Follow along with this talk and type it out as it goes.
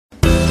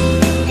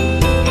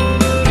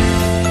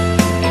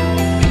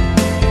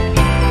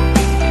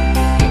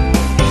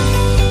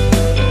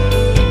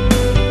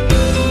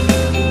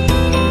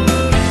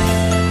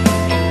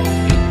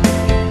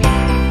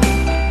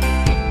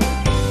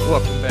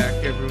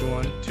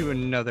everyone, to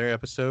another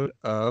episode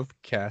of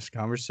Cast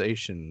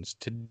Conversations.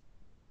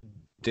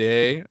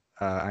 Today,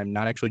 I'm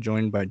not actually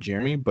joined by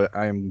Jeremy, but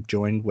I'm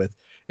joined with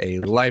a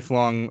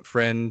lifelong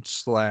friend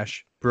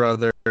slash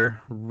brother,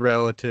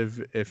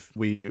 relative, if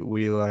we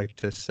like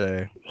to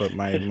say, but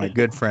my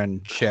good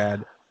friend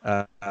Chad.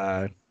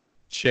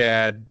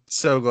 Chad,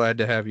 so glad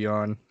to have you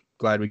on.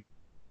 Glad we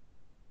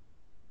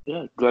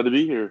Yeah, glad to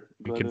be here.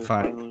 Glad could to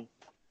find. finally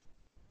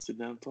sit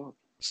down and talk.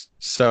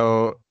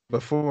 So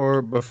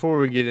before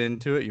we get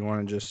into it, you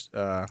want to just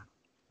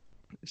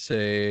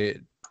say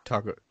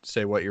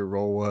say what your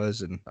role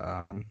was and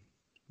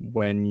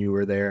when you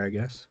were there, I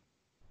guess.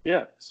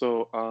 Yeah,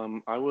 so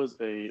I was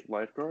a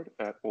lifeguard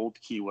at Old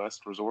Key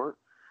West Resort.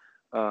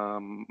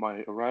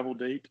 My arrival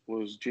date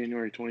was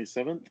January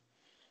 27th,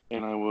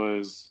 and I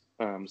was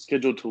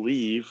scheduled to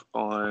leave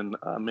on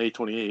May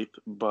 28th,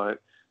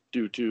 but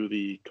due to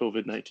the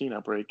COVID-19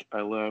 outbreak,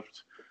 I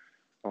left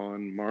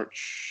on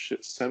March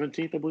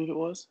 17th, I believe it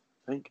was,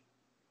 I think.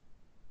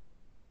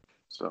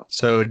 So.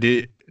 So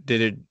did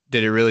it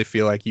really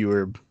feel like you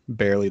were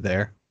barely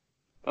there?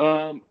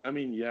 I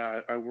mean,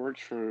 yeah, I worked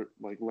for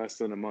like less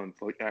than a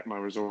month, like at my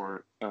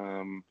resort,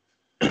 and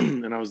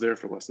I was there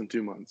for less than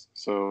 2 months.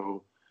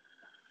 So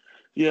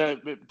yeah,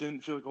 it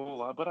didn't feel like a whole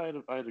lot, but I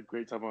had a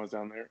great time when I was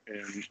down there,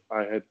 and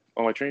I had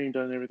all my training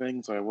done and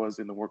everything, so I was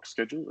in the work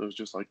schedule. It was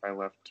just like I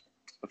left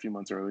a few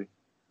months early.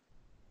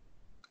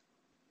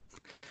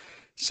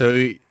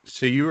 So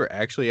you were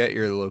actually at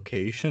your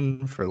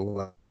location for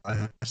less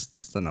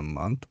than a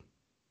month?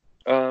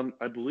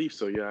 I believe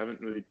so. Yeah, I haven't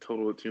really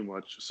totaled it too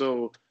much.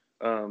 So,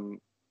 um,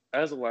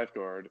 as a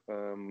lifeguard,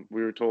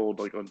 we were told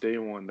like on day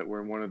one that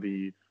we're in one of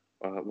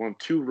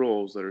two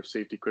roles that are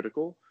safety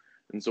critical,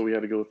 and so we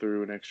had to go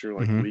through an extra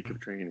like Mm-hmm. week of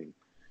training.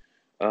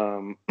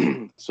 Um,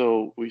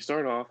 so we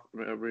start off,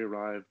 we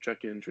arrive,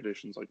 check in,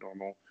 traditions like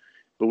normal,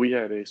 but we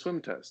had a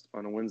swim test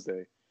on a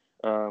Wednesday.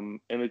 And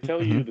they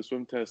tell Mm-hmm. you the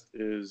swim test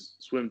is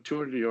swim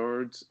 200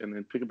 yards and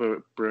then pick up a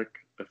brick,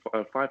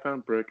 a 5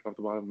 pound brick off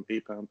the bottom of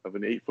 8 pound of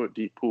an 8 foot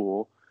deep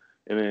pool,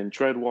 and then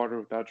tread water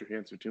without your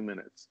hands for 2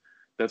 minutes.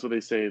 That's what they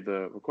say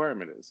the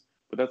requirement is.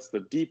 But that's the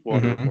deep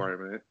water Mm-hmm.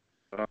 requirement.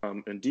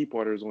 And deep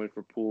water is only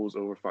for pools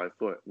over 5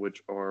 foot,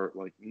 which are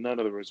like none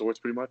of the resorts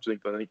pretty much. I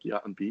think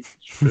Yacht and Beach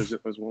is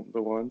one of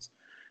the ones,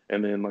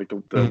 and then like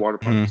the water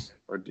Mm-hmm. parks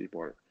are deep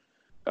water.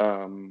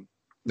 Um,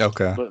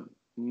 Okay. but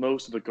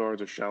most of the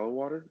guards are shallow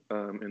water.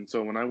 And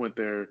so when I went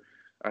there,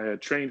 I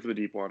had trained for the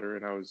deep water,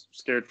 and I was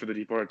scared for the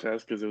deep water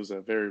test because it was a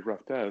very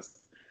rough test.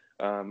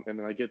 And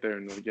then I get there,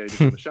 and they're like, yeah, you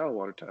just swim the shallow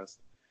water test,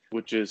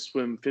 which is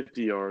swim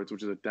 50 yards,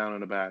 which is a down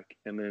and a back,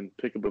 and then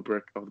pick up a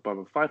brick off the bottom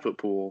of a 5 foot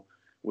pool,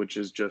 which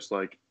is just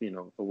like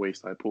a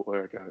waist high pool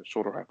or like a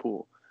shoulder high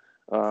pool.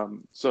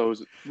 So it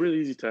was a really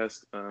easy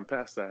test.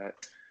 Passed that.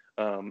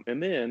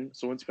 And then,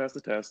 so once you pass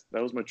the test,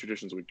 that was my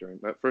traditions week. During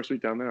that first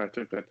week down there, I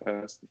took that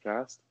test and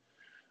passed.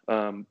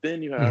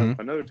 Then you have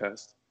Mm-hmm. another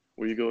test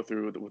where you go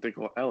through what they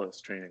call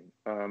Ellis training.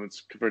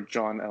 It's for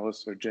John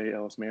Ellis or J.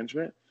 Ellis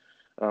Management,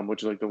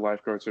 which is like the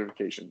lifeguard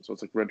certification. So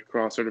it's like Red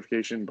Cross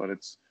certification, but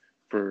it's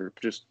for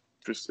just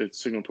it's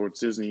signaled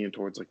towards Disney and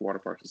towards like water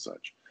parks and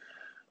such.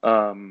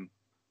 Um,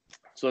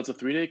 so it's a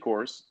 3 day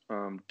course.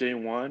 Day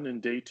one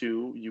and day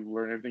two, you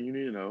learn everything you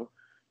need to know.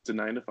 It's a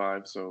 9 to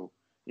 5, so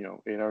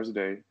 8 hours a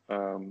day.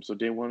 So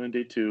day one and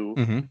day two,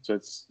 Mm-hmm. so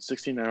it's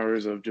 16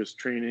 hours of just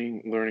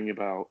training, learning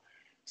about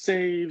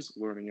saves,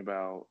 learning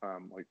about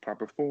like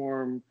proper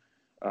form.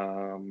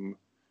 Um,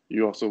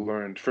 you also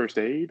learned first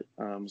aid,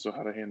 so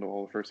how to handle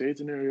all the first aid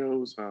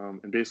scenarios,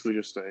 and basically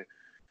just say,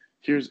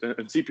 here's and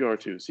CPR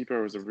too.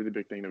 CPR was a really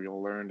big thing that we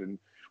all learned, and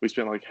we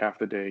spent like half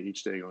the day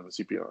each day going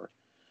to CPR.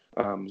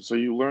 So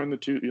you learn those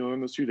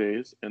 2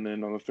 days, and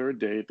then on the third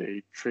day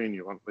they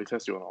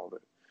test you on all of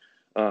it.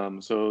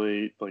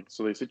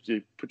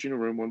 They put you in a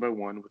room one by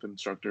one with an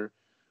instructor,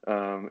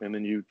 and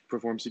then you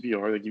perform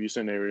CPR. They give you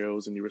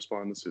scenarios, and you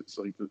respond to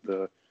like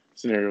the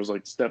scenarios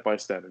like step by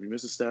step. If you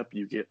miss a step,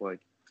 you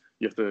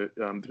have to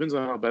depends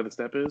on how bad the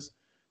step is.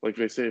 Like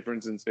they say, for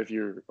instance, if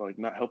you're like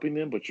not helping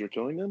them but you're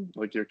killing them,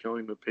 like you're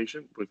killing the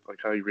patient with like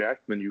how you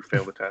react, then you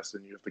fail the test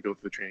and you have to go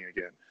through the training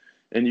again.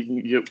 And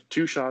you get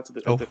 2 shots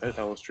Oh. at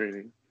Ellis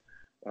training.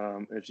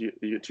 If you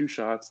get 2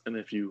 shots, and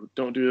if you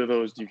don't do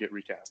those, you get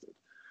recasted.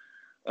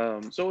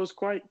 So it was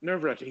quite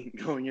nerve wracking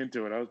going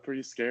into it. I was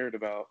pretty scared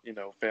about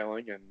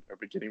failing and or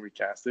getting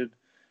recasted,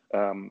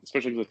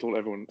 especially because I told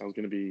everyone I was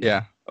going to be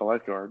Yeah. a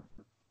lifeguard.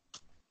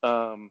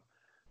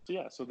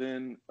 So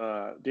then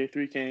day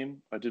three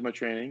came. I did my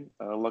training.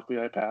 Luckily,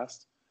 I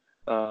passed.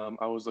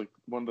 I was like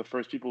one of the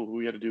first people who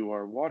we had to do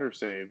our water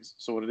saves.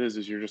 So what it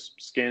is you're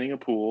just scanning a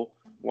pool,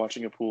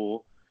 watching a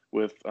pool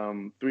with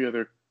three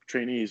other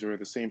trainees who are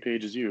the same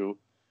page as you,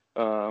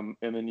 and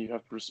then you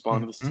have to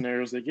respond to the Mm-hmm.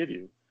 scenarios they give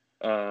you.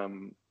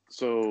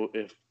 So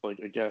if like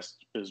a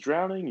guest is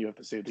drowning, you have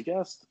to save the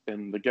guest,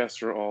 and the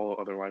guests are all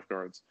other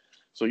lifeguards.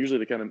 So usually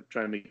they kind of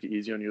try to make it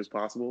easy on you as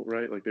possible,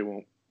 right? Like they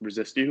won't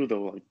resist you;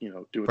 they'll like do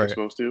what they're Right.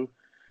 supposed to.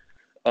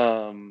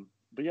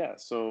 But yeah,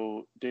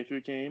 so day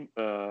three came.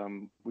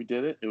 We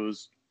did it.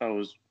 I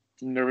was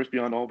nervous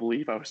beyond all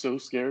belief. I was so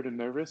scared and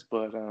nervous,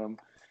 but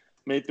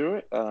made through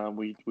it.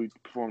 We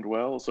performed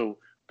well. So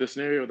the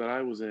scenario that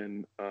I was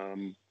in,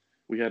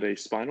 we had a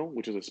spinal,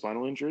 which is a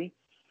spinal injury.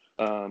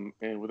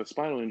 And with a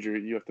spinal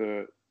injury, you have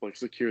to like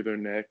secure their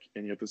neck,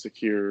 and you have to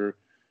secure,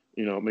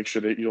 make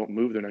sure that you don't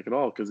move their neck at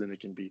all, because then it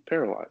can be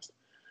paralyzed.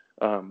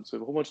 So a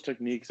whole bunch of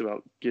techniques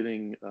about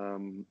getting,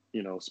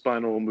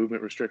 spinal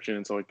movement restriction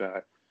and stuff like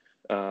that.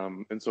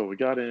 And so we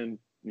got in,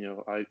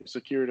 I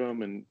secured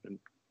them and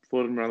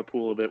floated them around the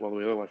pool a bit while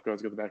the other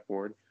lifeguards got the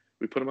backboard.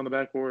 We put them on the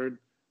backboard,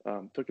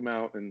 took them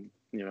out, and,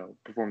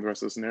 performed the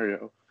rest of the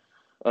scenario.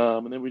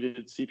 And then we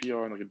did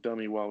CPR and like a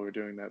dummy while we were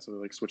doing that. So they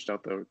like switched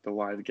out the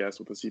live guest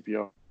with the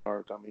CPR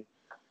dummy.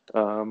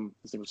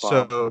 His name was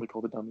Bob. So They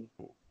called it dummy.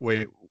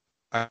 wait,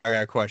 I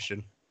got a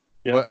question.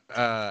 Yeah. What?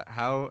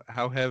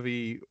 How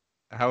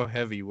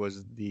heavy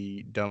was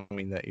the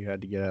dummy that you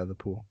had to get out of the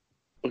pool?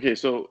 Okay,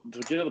 so to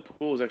get out of the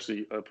pool was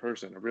actually a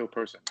real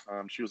person.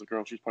 She was a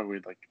girl. She's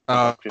probably like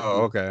 50,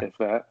 okay. if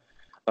that.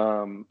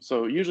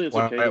 So usually it's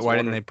okay. Why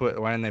didn't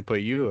they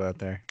put you out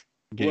there?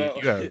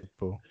 Get you out of the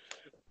pool.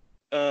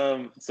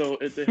 So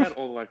they had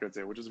all the lifeguards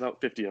there, which is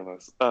about 50 of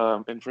us.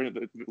 And for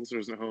the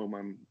listeners at home,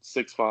 I'm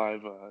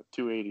 6'5",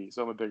 280,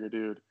 so I'm a bigger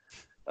dude.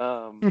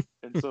 And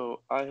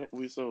so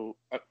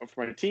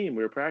for my team,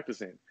 we were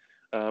practicing,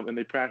 and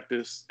they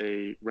practiced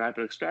a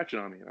rapid extraction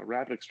on me. And a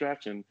rapid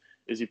extraction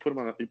is you put them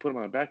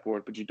on a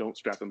backboard, but you don't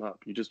strap them up.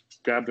 You just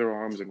grab their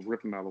arms and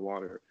rip them out of the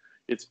water.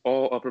 It's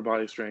all upper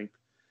body strength.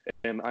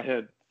 And I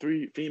had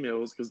 3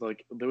 females, because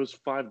like there was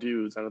 5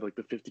 dudes out of like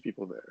the 50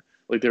 people there.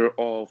 Like they were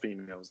all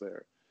females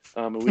there.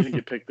 And we didn't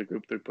get picked the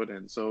group they put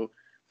in. So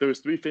there was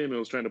 3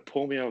 females trying to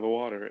pull me out of the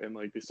water, and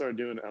like they started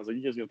doing it. I was like,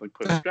 you guys got to like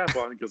put a strap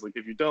on, because like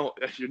if you don't,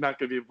 you're not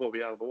gonna be able to pull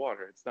me out of the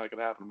water. It's not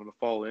gonna happen. I'm gonna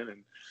fall in,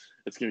 and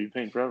it's gonna be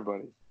pain for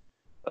everybody.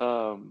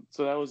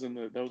 So that was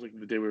like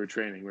the day we were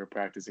training. We were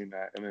practicing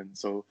that, and then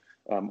so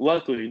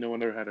luckily no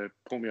one ever had to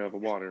pull me out of the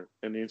water.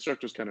 And the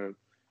instructors kind of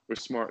were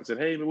smart and said,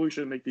 hey, maybe we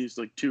should make these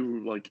like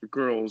 2 like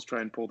girls try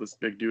and pull this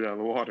big dude out of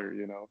the water,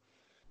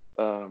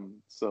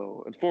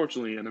 So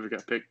unfortunately, I never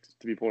got picked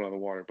to be pulled out of the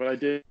water, but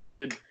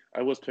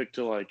I was picked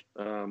to like,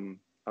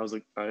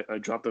 I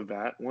dropped a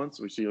vat once,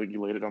 which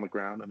you laid it on the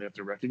ground and they have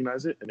to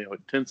recognize it, and they have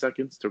like 10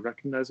 seconds to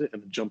recognize it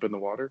and then jump in the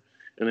water,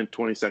 and then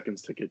 20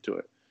 seconds to get to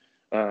it.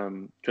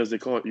 Because they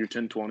call it your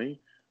 10-20.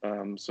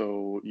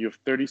 So you have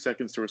 30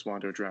 seconds to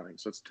respond to a drowning.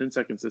 So it's 10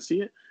 seconds to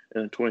see it,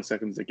 and then 20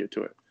 seconds to get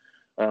to it.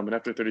 And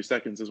after 30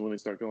 seconds is when they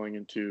start going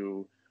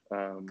into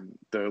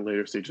the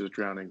later stages of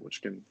drowning,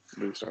 which can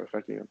really start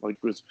affecting them. Like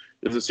it's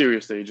a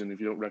serious stage, and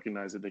if you don't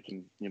recognize it, they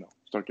can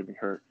start getting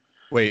hurt.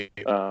 Wait,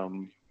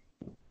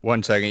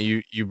 1 second.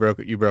 You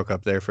broke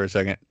up there for a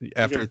second.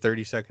 After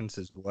 30 seconds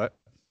is what?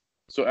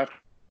 So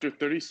after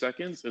 30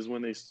 seconds is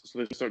when they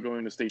start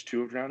going to stage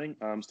 2 of drowning.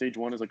 Stage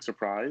 1 is like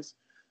surprise,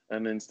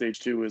 and then stage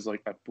 2 is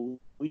like, I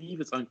believe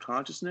it's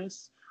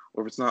unconsciousness,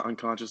 or if it's not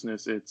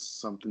unconsciousness, it's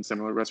something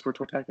similar,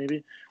 respiratory attack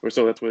maybe. Or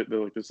so that's what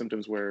like the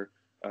symptoms where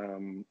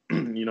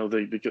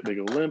they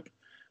go limp,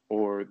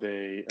 or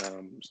they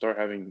start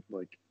having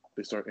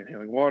they start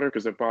inhaling water,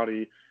 because their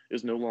body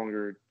is no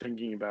longer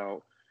thinking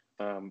about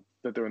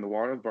that they're in the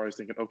water. The body's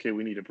thinking, okay,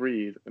 we need to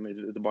breathe, and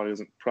the body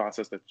doesn't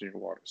process that you're in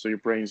water. So your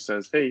brain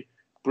says, hey,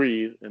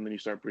 breathe, and then you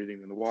start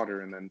breathing in the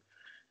water, and then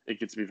it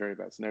gets to be a very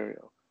bad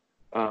scenario.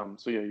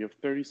 So yeah, you have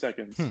 30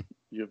 seconds.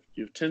 You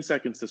have 10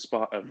 seconds to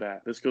spot a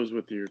vat. This goes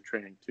with your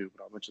training too,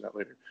 but I'll mention that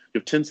later. You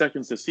have 10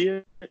 seconds to see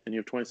it, and you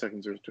have 20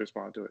 seconds to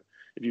respond to it.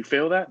 If you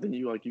fail that, then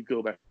you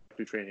go back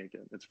to training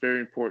again. It's very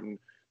important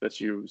that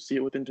you see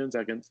it within 10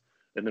 seconds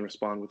and then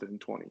respond within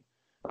 20.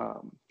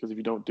 Because if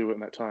you don't do it in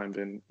that time,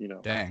 then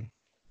Dang.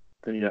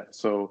 Then yeah.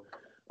 So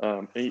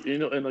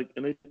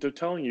they're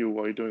telling you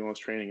while you're doing all this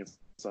training and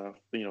stuff,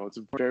 it's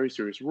a very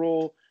serious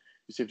role.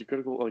 You safety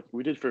critical. Like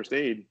we did first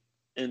aid,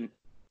 and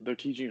they're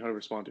teaching you how to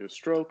respond to a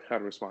stroke, how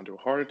to respond to a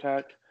heart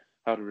attack,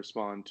 how to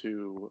respond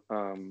to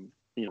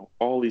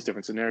all these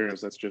different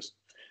scenarios. That's just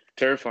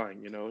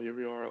terrifying. Here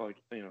we are, a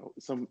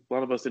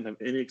lot of us didn't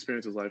have any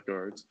experience as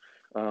lifeguards.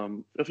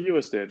 A few of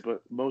us did,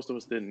 but most of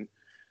us didn't.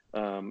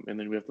 And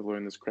then we have to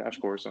learn this crash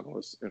course on all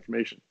this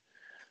information.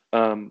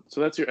 So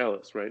that's your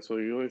Ellis, right? So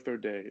you're your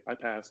 3rd day. I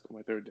passed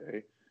my 3rd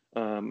day,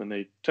 and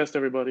they test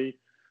everybody.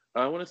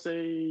 I want to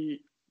say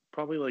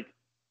probably like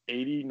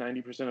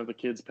 80-90% of the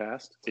kids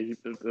passed.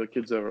 The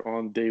kids that were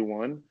on day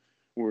 1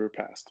 were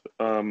passed.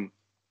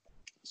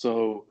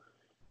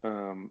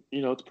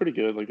 It's pretty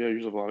good. Like there's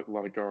usually a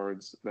lot of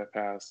guards that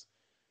pass.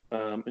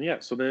 And yeah,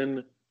 so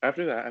then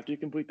after you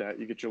complete that,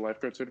 you get your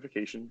lifeguard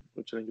certification,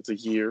 which I think it's a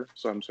year.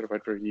 So I'm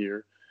certified for a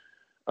year.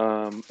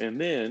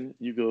 And then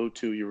you go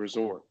to your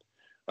resort.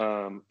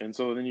 And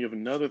so then you have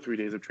another 3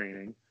 days of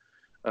training.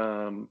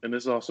 And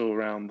this is also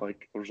around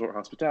like resort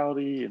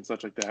hospitality and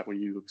such like that, where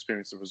you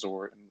experience the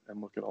resort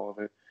and look at all of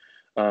it.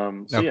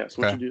 So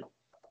what you do.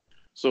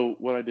 So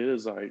what I did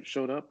is I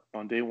showed up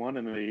on day 1,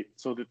 and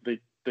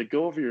they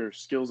go over your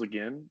skills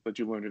again that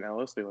you learned in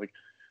Ellis. They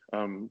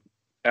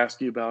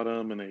ask you about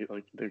them, and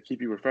they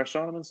keep you refreshed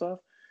on them and stuff.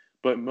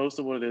 But most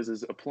of what it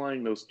is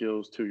applying those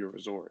skills to your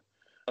resort.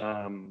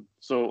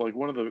 So like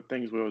one of the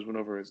things we always went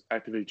over is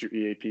activate your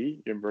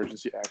EAP, your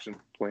emergency action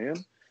plan.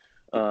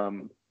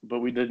 But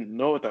we didn't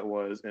know what that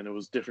was, and it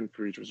was different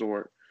for each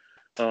resort.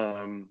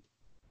 Um,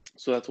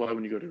 so that's why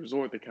when you go to a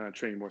resort, they kind of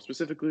train more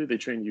specifically. They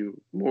train you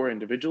more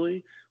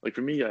individually. Like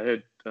for me, I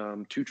had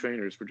two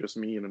trainers for just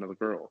me and another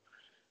girl.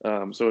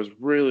 So it was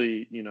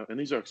really, and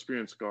these are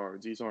experienced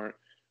guards. These aren't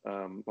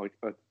like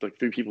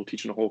three people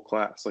teaching a whole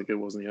class like it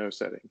was in the other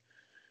setting.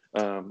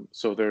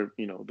 So they're,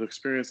 the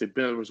experience. They've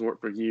been at the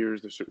resort for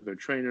years. They're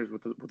trainers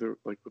with the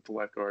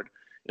lifeguard,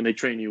 and they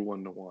train you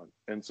 1-to-1.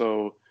 And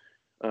so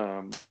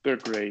they're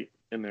great.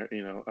 And they're,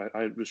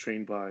 I was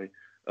trained by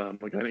a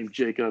guy named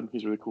Jacob.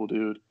 He's a really cool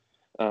dude.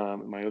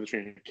 And my other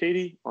trainer,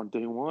 Katie, on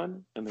day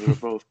one, and they were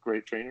both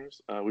great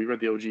trainers. We read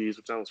the OGs,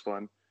 which that was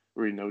fun.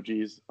 Reading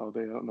OGs all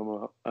day. I don't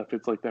know if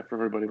it's like that for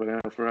everybody, but I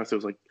know for us, it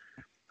was like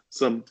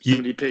some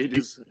 70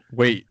 pages.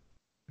 Wait.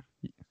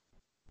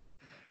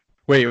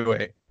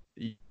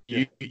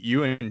 Yeah.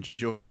 You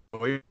enjoyed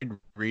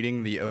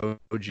reading the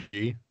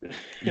OG?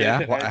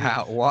 Yeah.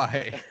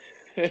 Why?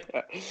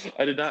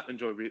 I did not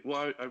enjoy reading.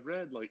 Well, I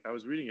read, like, I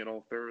was reading it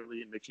all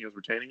thoroughly and making sure I was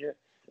retaining it.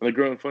 And the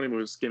Growing Funny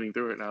was skimming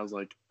through it, and I was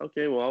like,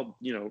 okay, well, I'll,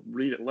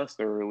 read it less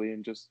thoroughly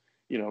and just,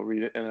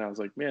 read it. And then I was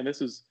like, man,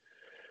 this is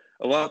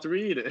a lot to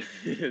read.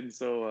 And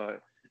so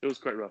it was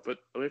quite rough, but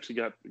we actually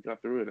got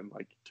through it in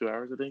like 2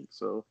 hours, I think.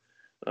 So,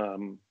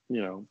 it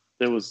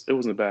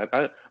wasn't bad.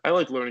 I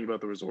like learning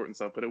about the resort and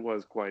stuff, but it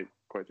was quite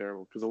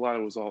terrible because a lot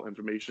of it was all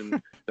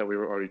information that we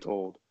were already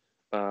told.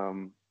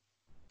 But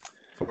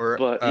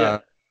yeah,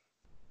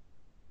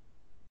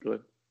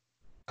 good.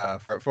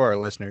 For our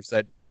listeners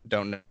that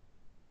don't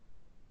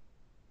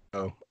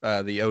know,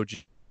 the OG,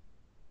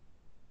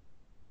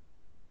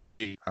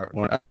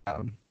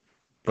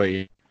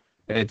 but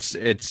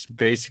it's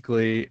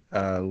basically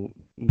a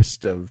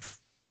list of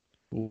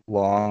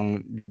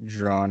long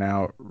drawn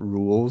out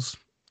rules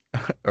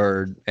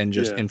and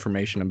just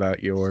information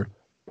about your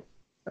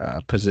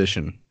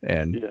position,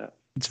 and Yeah.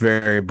 it's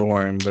very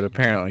boring, but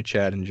apparently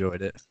Chad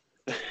enjoyed it.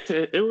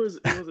 It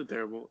wasn't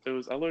terrible.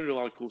 I learned a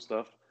lot of cool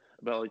stuff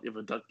about like if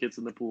a duck gets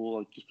in the pool,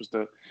 like you're supposed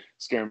to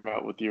scare them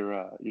out with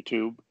your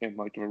tube, and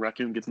like if a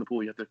raccoon gets in the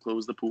pool, you have to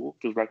close the pool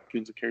because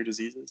raccoons will carry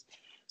diseases.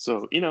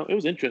 So it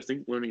was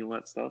interesting learning all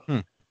that stuff.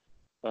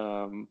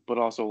 But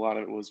also a lot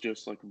of it was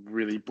just like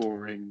really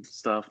boring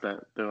stuff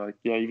that they're like,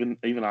 yeah, even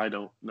I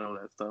don't know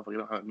that stuff. Like, I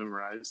don't have it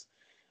memorized.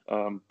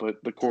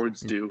 But the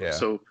coords do. Yeah.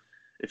 So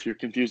if you're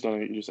confused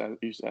on it, you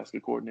just ask a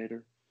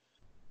coordinator.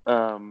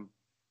 Yeah.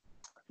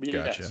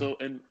 Gotcha. So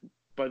and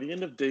by the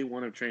end of day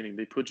one of training,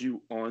 they put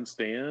you on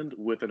stand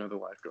with another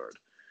lifeguard.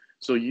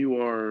 So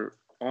you are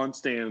on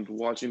stand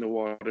watching the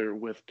water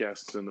with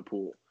guests in the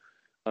pool.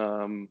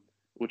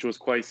 Which was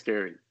quite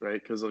scary,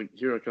 right? Because like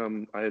here I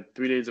come, I had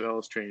 3 days of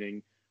Ellis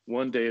training,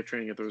 1 day of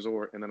training at the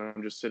resort, and then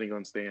I'm just sitting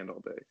on stand all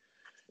day.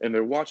 And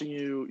they're watching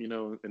you,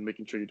 and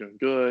making sure you're doing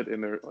good,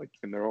 and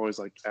they're always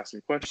like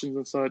asking questions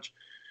and such.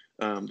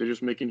 They're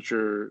just making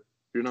sure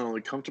you're not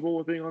only comfortable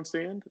with being on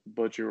stand,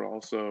 but you're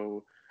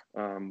also,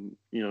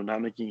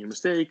 not making any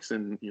mistakes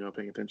and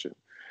paying attention.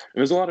 And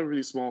there's a lot of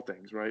really small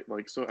things, right?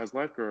 Like so, as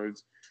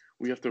lifeguards,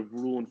 we have to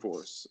rule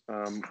enforce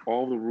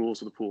all the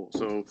rules of the pool.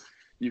 So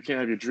you can't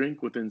have your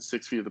drink within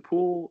 6 feet of the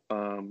pool.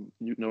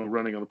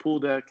 Running on the pool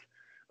deck.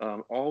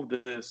 All of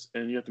this,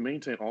 and you have to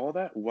maintain all of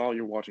that while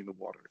you're watching the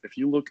water. If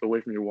you look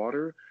away from your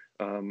water,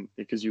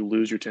 because you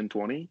lose your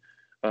 10-20,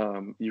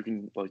 you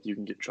can get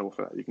in trouble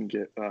for that. You can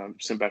get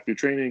sent back to your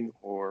training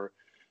or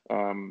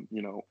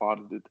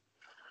audited,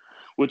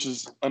 which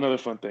is another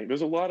fun thing.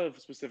 There's a lot of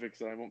specifics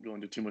that I won't go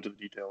into too much of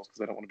the details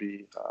because I don't want to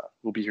be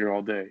we'll be here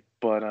all day.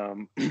 But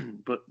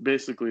but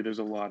basically, there's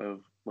a lot of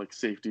like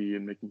safety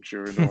and making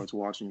sure no one's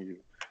watching you.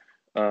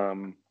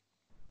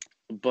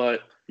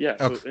 But yeah,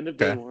 so Okay. end of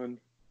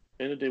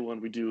day one,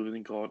 we do a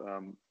thing called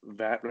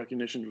VAT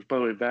recognition. Which, by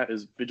the way, VAT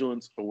is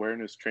vigilance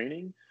awareness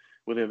training,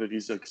 where they have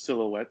these like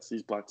silhouettes,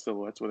 these black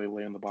silhouettes, where they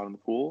lay on the bottom of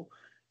the pool,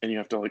 and you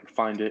have to like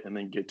find it and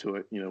then get to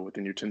it,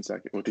 within your 20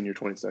 seconds.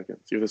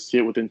 You have to see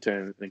it within 10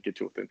 and then get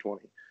to it within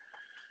 20.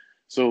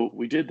 So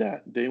we did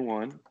that day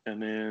one,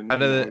 and then Go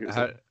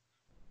ahead.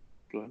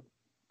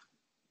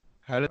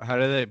 How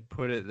do they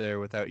put it there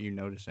without you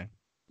noticing?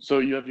 So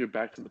you have your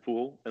back to the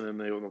pool, and then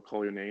they'll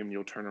call your name, and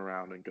you'll turn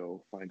around and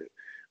go find it.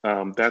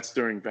 That's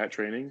during VAT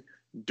training.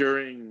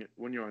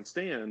 When you're on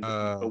stand,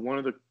 one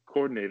of the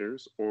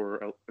coordinators,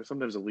 or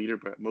sometimes a leader,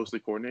 but mostly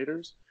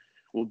coordinators,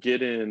 will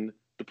get in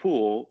the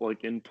pool,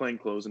 like in plain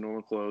clothes and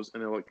normal clothes,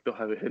 and they'll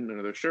have it hidden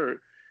under their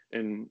shirt.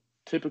 And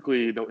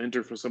typically they'll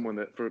enter for somewhere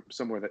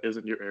that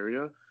isn't your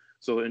area.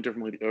 So they'll enter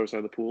from like the other side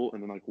of the pool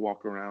and then like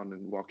walk around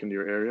and walk into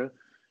your area,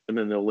 and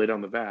then they'll lay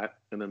down the VAT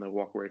and then they'll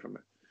walk away from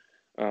it.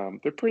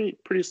 They're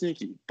pretty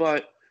sneaky,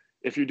 but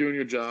if you're doing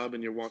your job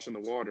and you're watching the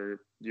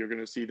water, you're going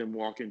to see them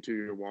walk into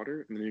your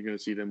water, and then you're going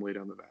to see them lay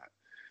down the VAT.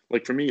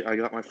 Like for me, I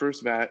got my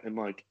first VAT in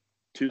like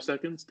 2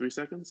 seconds, 3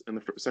 seconds, and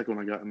the second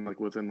one I got in like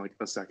within like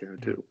a second or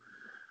two.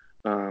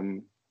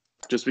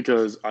 Just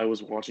because I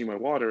was watching my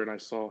water and I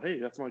saw, hey,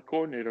 that's my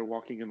coordinator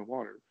walking in the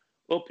water.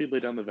 Well, he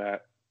laid down the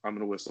VAT. I'm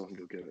going to whistle and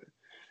go get it.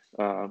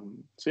 So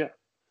yeah,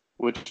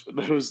 which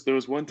there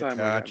was one time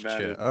where I got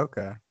Gotcha. vatted.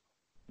 Okay.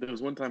 There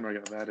was one time where I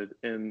got vatted,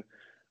 and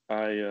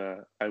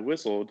I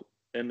whistled,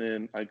 and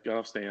then I got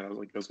off stand. I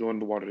was going to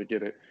the water to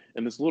get it,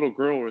 and this little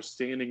girl was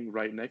standing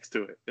right next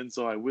to it, and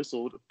so I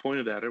whistled,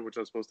 pointed at her, which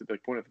I was supposed to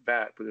like point at the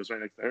vat, but it was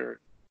right next to her.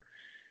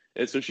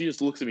 And so she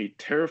just looks at me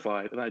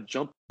terrified, and I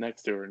jump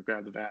next to her and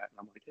grab the bat. And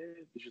I'm like, hey,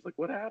 and she's like,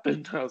 what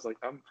happened? I was like,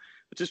 I'm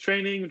just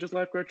training, just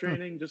lifeguard Hmm.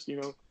 training, just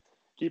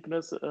keeping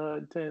us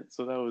intense.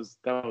 So that was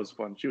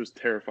fun. She was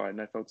terrified,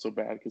 and I felt so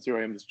bad because here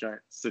I am, this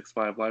giant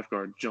 6'5"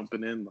 lifeguard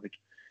jumping in like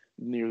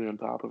nearly on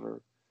top of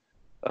her.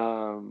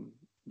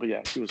 But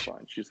yeah, she was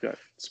fine. She just got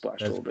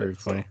splashed a That's little bit. pretty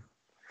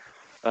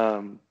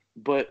funny.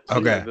 But so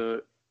yeah,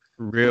 Okay.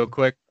 Real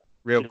quick,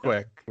 real yeah.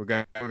 quick. We're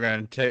gonna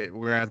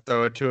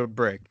throw it to a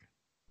break,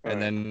 All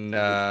and right,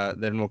 sounds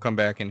good. then we'll come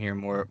back and hear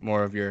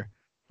more of your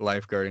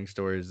lifeguarding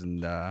stories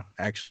and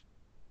actually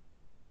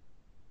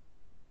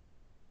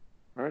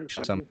All right,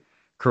 sounds some good.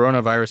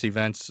 coronavirus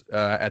events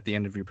at the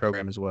end of your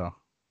program as well.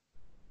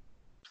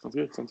 Sounds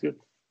good. Sounds good.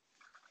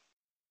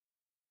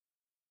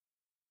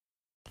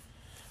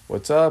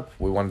 What's up?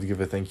 We wanted to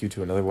give a thank you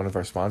to another one of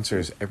our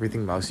sponsors,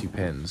 Everything Mousy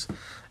Pins.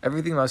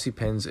 Everything Mousy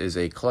Pins is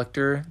a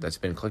collector that's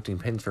been collecting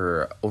pins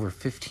for over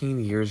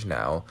 15 years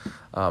now.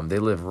 They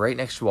live right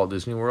next to Walt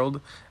Disney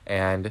World,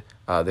 and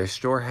their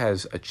store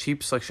has a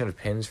cheap selection of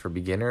pins for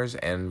beginners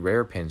and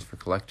rare pins for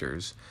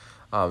collectors.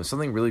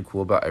 Something really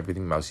cool about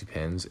Everything Mousy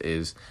Pins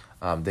is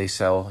they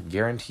sell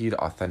guaranteed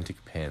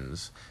authentic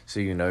pins, so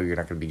you know you're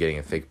not going to be getting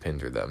a fake pin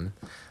through them.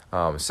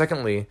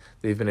 Secondly,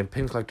 they've been a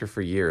pin collector for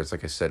years,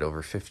 like I said,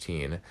 over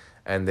 15,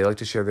 and they like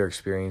to share their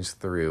experience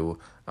through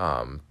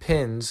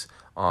pins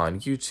on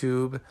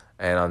YouTube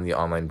and on the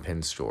online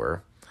pin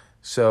store.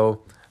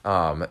 So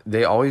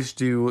they always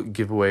do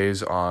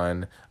giveaways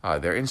on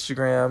their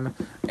Instagram,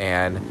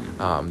 and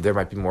there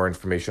might be more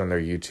information on their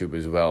YouTube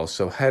as well.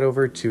 So head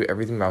over to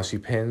Everything Mousy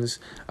Pins.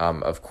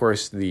 Of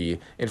course, the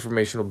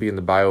information will be in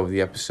the bio of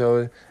the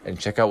episode, and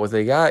check out what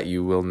they got.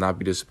 You will not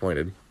be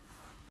disappointed.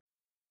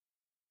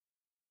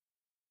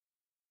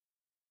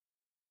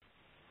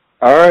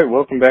 All right,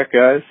 welcome back,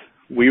 guys.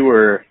 We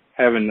were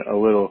having a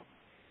little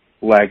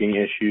lagging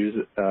issues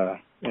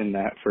in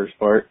that first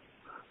part,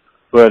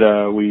 but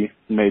we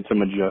made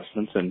some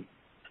adjustments, and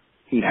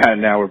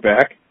now we're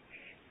back.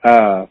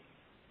 So,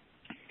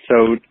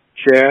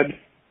 Chad,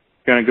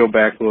 going to go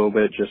back a little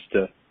bit just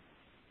to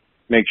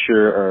make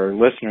sure our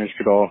listeners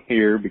could all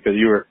hear, because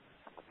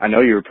I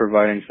know you were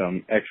providing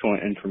some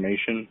excellent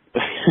information.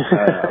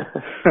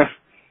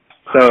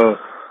 So,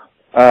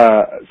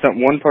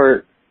 one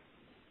part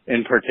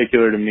in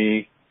particular to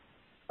me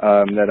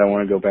that I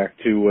want to go back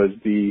to was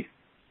the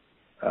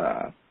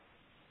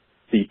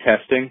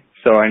testing.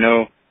 So I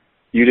know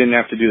you didn't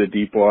have to do the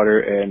deep water,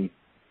 and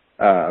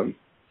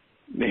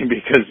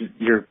because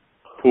your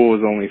pool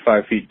is only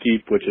 5 feet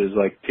deep, which is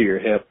like to your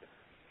hip.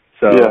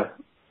 So Yeah.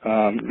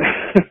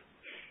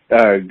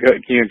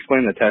 can you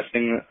explain the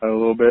testing a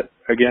little bit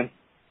again?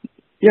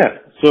 Yeah.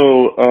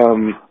 So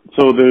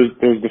there's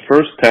the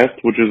first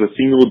test, which is a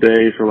single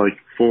day for like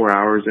 4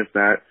 hours, if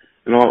that.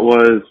 And all it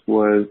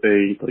was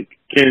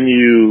can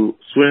you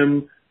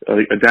swim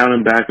a down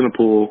and back in the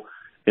pool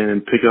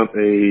and pick up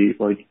a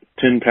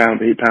 10-pound,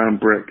 8-pound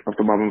brick off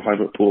the bottom of a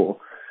 5-foot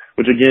pool,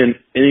 which again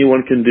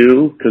anyone can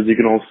do because you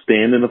can all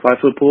stand in a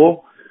 5-foot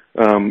pool.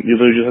 You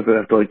literally just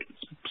have to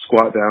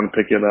squat down and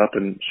pick it up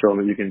and show them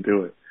that you can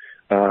do it.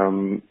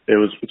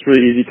 It's a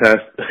really easy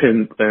test,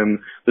 and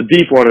the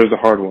deep water is the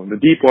hard one. The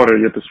deep water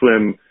you have to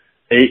swim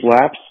 8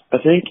 laps, I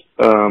think,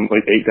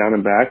 8 down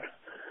and back.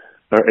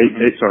 Or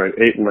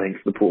eight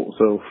lengths the pool,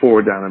 so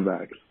 4 down and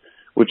backs,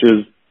 which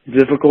is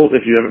difficult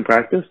if you haven't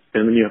practiced,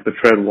 and then you have to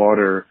tread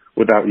water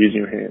without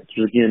using your hands,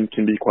 which again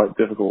can be quite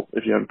difficult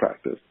if you haven't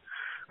practiced.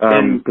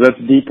 But that's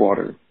deep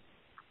water.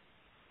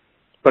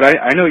 But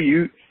I know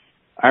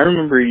I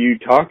remember you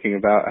talking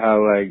about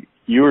how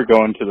you were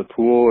going to the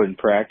pool and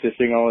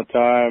practicing all the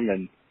time,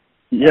 and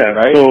yeah,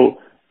 right? So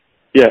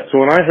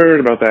when I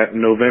heard about that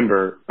in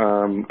November,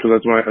 because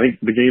that's when I think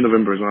beginning of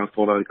November is when I was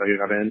told I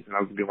got in and I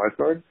was gonna be a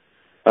lifeguard.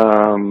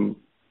 I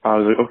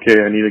was like, okay,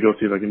 I need to go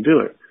see if I can do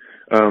it.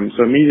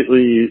 So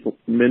immediately,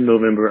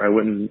 mid-November, I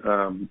went and,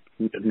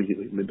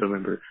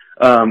 mid-November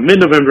I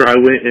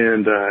went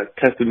and,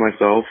 tested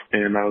myself,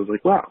 and I was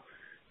like, wow,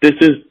 this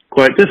is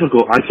quite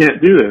difficult. I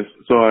can't do this.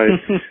 So I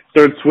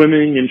started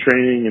swimming and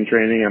training, and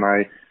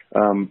I,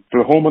 for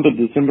the whole month of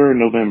December and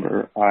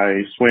November,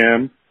 I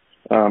swam,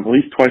 at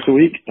least twice a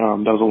week.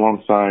 That was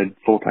alongside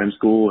full-time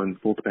school and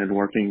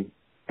working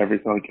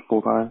everything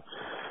full-time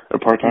or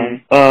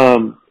part-time.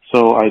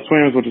 So I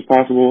swam as much as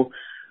possible.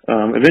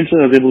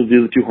 Eventually I was able to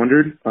do the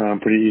 200,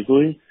 pretty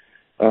easily.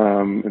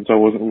 And so I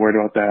wasn't worried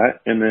about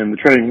that. And then the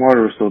treading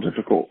water was still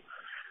difficult.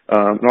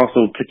 And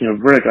also picking a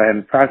brick, I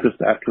hadn't practiced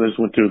that because I just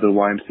went to the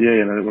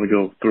YMCA and I didn't want to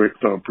go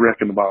throw a brick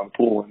in the bottom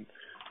pool and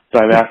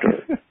dive after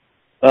it.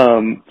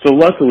 So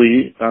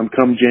luckily,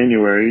 come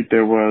January,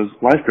 there was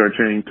lifeguard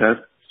training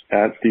tests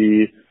at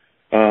the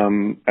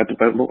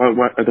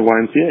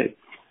YMCA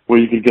where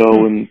you could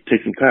go and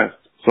take some tests.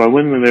 So I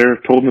went in there,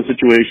 told them the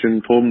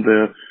situation, told them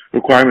the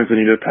requirements I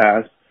needed to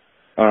pass.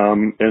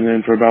 And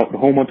then for about the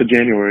whole month of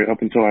January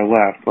up until I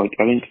left, like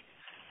I think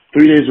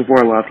 3 days before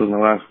I left was my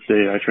last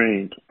day I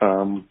trained.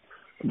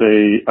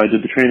 I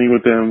did the training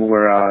with them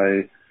where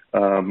I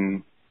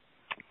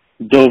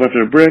dove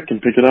after a brick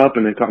and picked it up,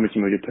 and they taught me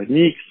some really good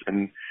techniques,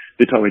 and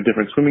they taught me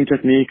different swimming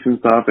techniques and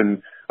stuff,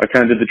 and I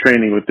kind of did the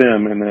training with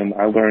them, and then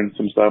I learned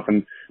some stuff,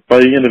 and by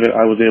the end of it,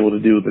 I was able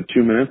to do the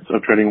 2 minutes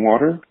of treading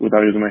water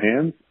without using my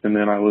hands, and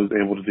then I was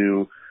able to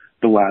do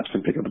the laps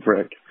and pick up the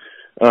brick.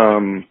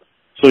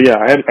 So yeah,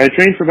 I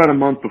trained for about a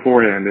month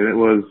beforehand, and it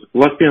was,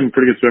 luckily I'm a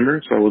pretty good swimmer,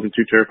 so I wasn't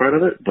too terrified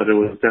of it, but it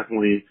was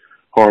definitely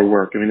hard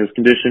work. I mean, it was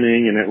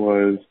conditioning, and it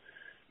was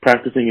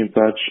practicing and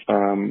such,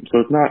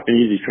 so it's not an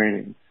easy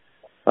training.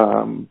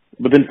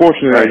 But then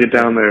fortunately I get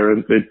down there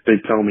and they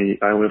tell me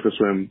I only have to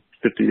swim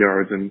 50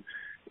 yards and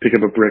pick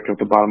up a brick at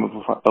the bottom of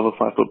a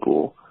 5-foot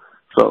pool.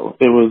 So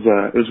it was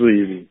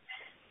really easy.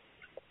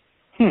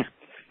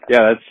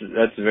 Yeah,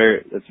 that's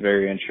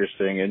very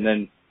interesting. And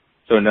then,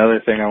 so another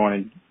thing I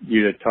wanted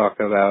you to talk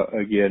about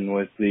again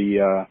was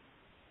the,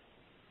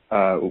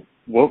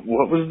 what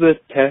was the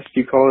test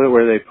you called it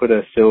where they put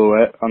a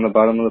silhouette on the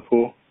bottom of the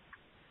pool?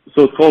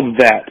 So it's called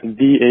VAT,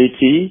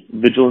 V-A-T,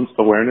 Vigilance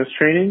Awareness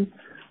Training.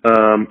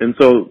 And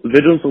so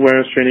vigilance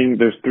awareness training,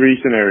 there's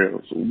 3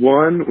 scenarios.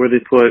 One where they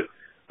put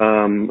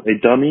a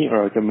dummy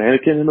or like a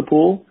mannequin in the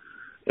pool,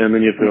 and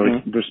then you have to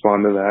like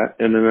respond to that.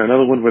 And then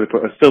another one where they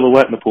put a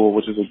silhouette in the pool,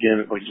 which is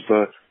again like just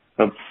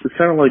it's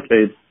kind of like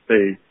a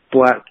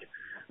black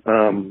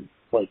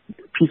like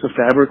piece of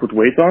fabric with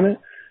weights on it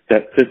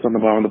that sits on the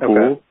bottom of the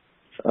pool.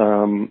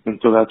 And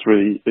so that's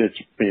really it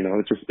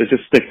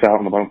just sticks out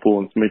on the bottom of the pool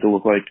and to make it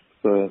look like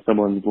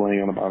someone's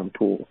laying on the bottom of the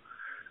pool.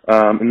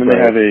 And then they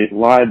have a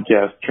live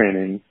guest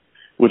training,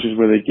 which is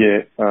where they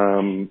get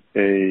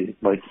they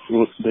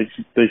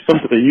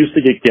used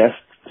to get guests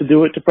to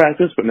do it to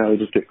practice, but now they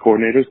just get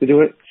coordinators to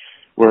do it,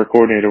 where a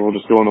coordinator will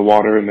just go in the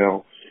water and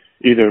they'll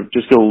either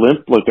just go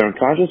limp like they're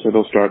unconscious, or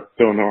they'll start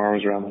throwing their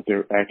arms around like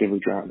they're actively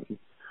drowning.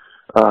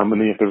 And then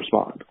you have to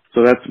respond.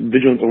 So that's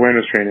vigilance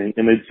awareness training,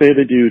 and they say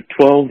they do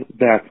 12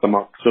 VATs a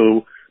month.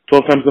 So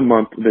 12 times a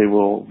month they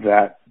will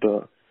VAT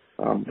the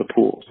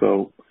pool.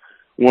 So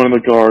one of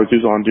the guards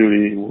who's on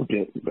duty will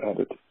get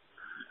VATed.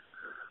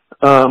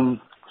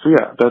 So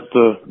yeah, that's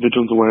the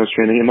vigilance awareness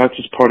training, and that's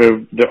just part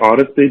of the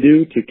audits they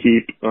do to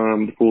keep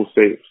the pool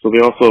safe. So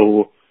they'll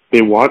do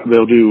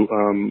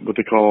what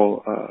they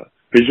call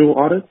visual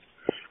audits,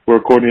 where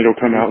a coordinator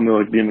will come out and they'll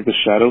like be in the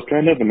shadows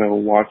kind of, and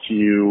they'll watch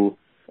you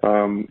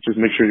just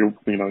make sure you're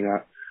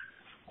not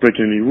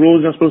breaking any rules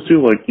you're not supposed to.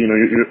 Like you're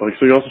like,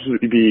 so you also should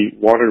be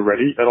water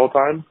ready at all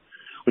times,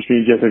 which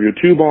means you have to have your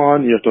tube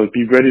on. You have to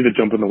be ready to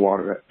jump in the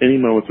water at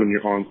any moment when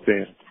you're on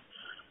stand.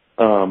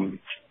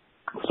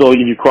 So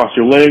if you cross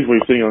your legs while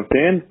you're sitting on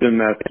stand,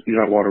 then you're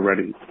not water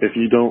ready. If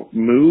you don't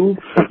move,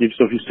 if you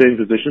stay in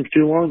position for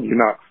too long, you're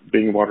not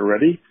being water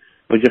ready.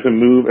 Like you have to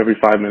move every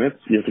 5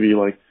 minutes. You have to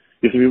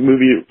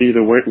move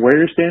either where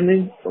you're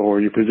standing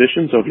or your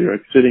position. So if you're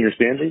like sitting or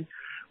standing,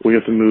 or you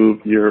have to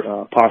move your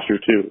posture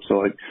too.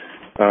 So like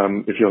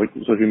if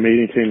you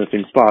maintain the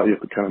same spot, you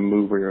have to kind of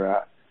move where you're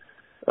at.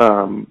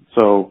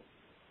 So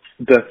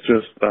that's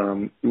just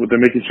they're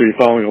making sure you're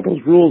following all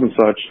those rules and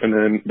such, and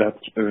then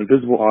that's an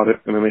invisible audit,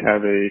 and then they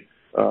have a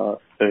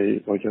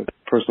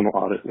personal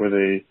audit where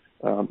they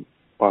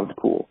audit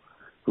the pool,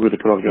 where they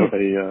put a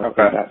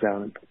bat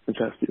down and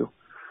test you.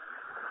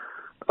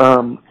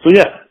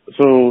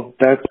 So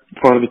that's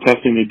part of the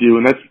testing they do,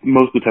 and that's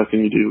most of the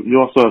testing you do.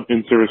 You also have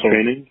in-service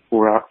training,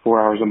 4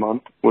 hours a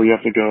month, where you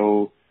have to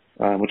go,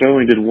 which I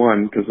only did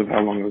one because of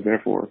how long I was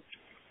there for.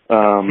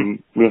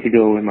 We have to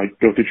go and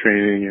go through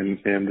training, and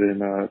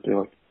then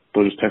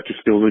they'll just test your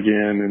skills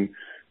again and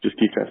just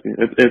keep testing.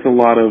 It's a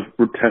lot of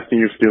testing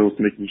your skills,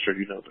 making sure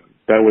you know them.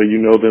 That way you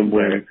know them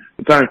when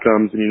the time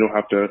comes, and you don't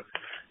have to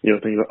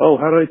think about, oh,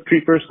 how do I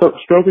treat for a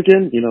stroke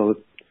again?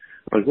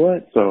 Like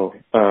what? So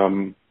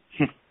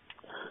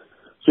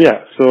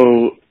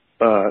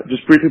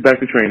just briefly back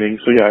to training.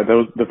 So yeah, that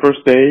was the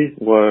first day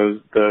was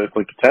the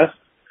test,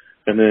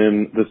 and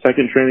then the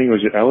second training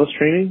was your Ellis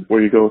training,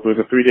 where you go through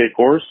a 3-day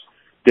course.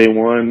 Day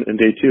 1 and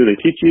day 2 they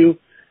teach you,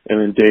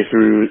 and then day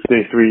 3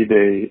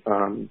 they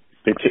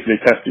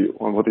test you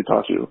on what they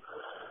taught you.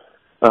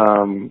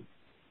 And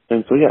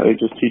so yeah, they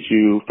just teach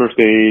you first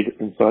aid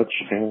and such,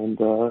 and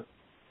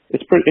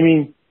it's pretty. I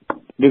mean,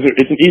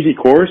 it's an easy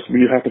course, but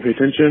you have to pay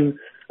attention.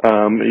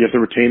 You have to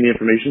retain the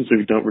information. So if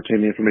you don't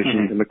retain the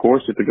information in the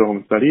course, you have to go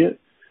home and study it.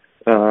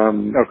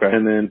 And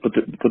then, but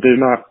they're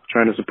not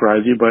trying to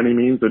surprise you by any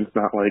means. And it's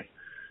not like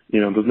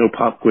there's no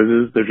pop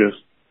quizzes. They're just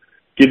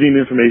giving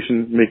the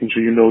information, making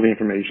sure you know the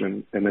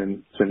information, and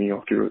then sending you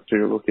off to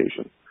your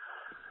location.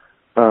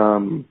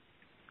 Tell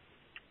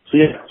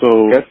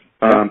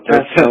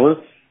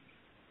us.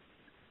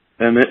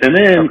 And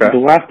then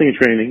the last thing of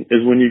training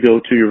is when you go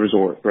to your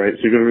resort, right?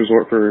 So you go to a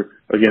resort for,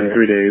 again,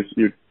 3 days.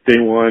 Day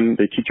 1,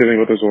 they teach you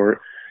everything about the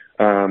resort.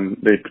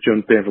 They put you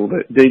on stand for a little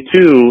bit. Day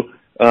 2,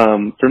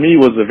 for me,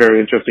 was a very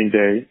interesting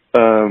day.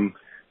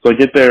 So I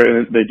get there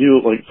and they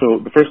do like, so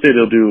the first day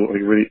they'll do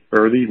like really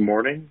early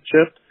morning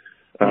shift.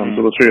 So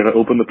they'll show you how to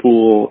open the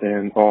pool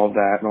and all of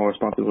that and all the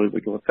responsibilities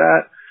that go with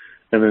that.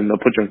 And then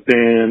they'll put you on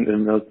stand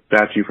and they'll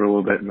batch you for a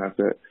little bit and that's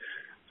it.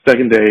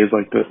 Second day is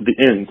like the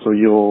end. So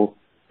you'll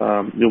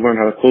learn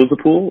how to close the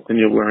pool and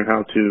you'll learn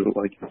how to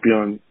like be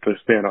on the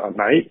stand at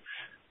night.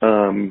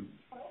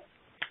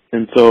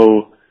 And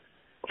so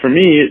for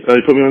me,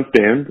 they put me on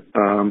stand.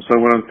 So I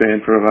went on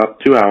stand for about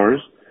 2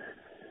 hours.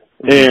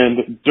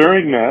 And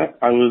during that,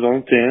 I was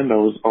on stand. I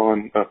was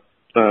on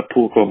a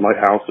pool called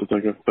Lighthouse. It's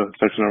like a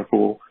section of our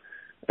pool.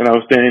 And I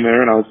was standing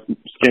there and I was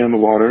scanning the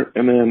water.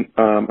 And then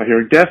I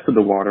hear a guest in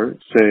the water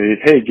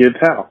say, "Hey, get a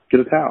towel. Get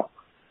a towel."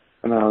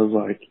 And I was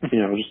like,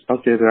 just,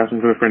 okay, they're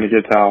asking for a friend to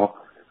get a towel.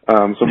 So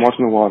I'm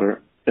watching the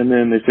water. And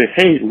then they say,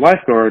 "Hey,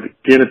 lifeguard,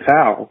 get a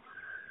towel."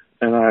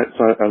 And I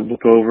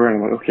look over and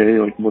I'm like, okay,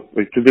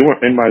 because they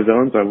weren't in my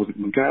zone, so I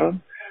wasn't looking at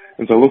them.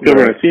 And so I looked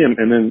over and I see him.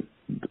 And then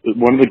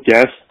one of the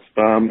guests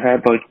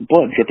had like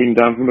blood dripping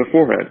down from their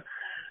forehead.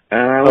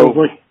 And I was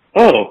like,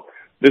 oh,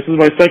 this is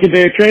my second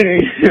day of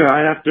training.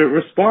 I have to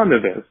respond to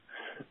this.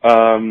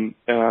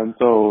 And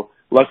so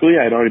luckily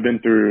I had already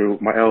been through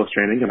my Ellis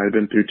training and I'd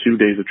been through 2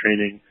 days of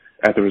training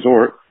at the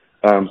resort.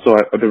 So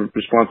the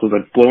response was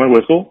I'd blow my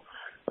whistle.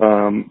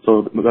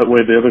 So that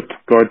way the other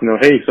guards know,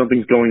 hey,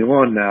 something's going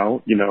on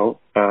now,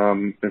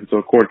 and so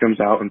a cord comes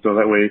out and so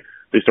that way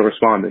they start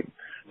responding.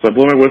 So I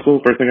blow my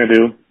whistle, first thing I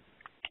do,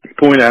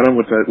 point at him,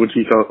 which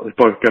he probably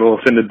got a little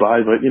offended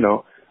by, but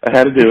I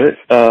had to do it.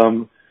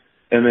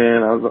 And then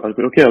I was like,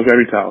 okay, I'll grab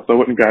your towel. So I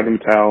went and grabbed him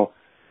a towel,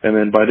 and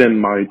then by then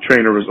my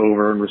trainer was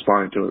over and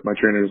responding to it. My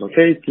trainer was like,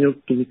 hey, can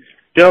you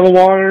get out of the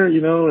water,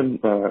 and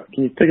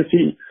can you take a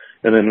seat?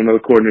 And then another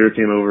coordinator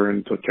came over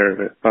and took care of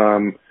it.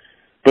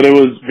 But it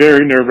was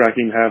very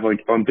nerve-wracking to have,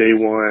 like, on day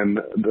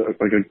one,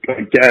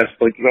 a guest.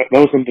 Like, that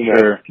was something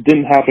that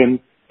didn't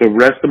happen the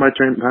rest of my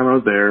time I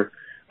was there.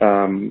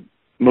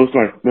 Most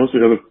of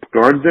the other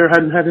guards there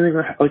hadn't had anything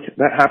like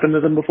that happen to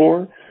them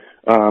before.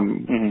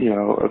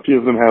 A few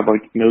of them had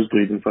like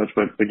nosebleeds and such,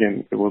 but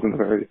again, it wasn't a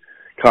very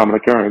common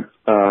occurrence.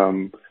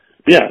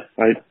 Yeah,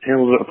 I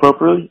handled it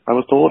appropriately. I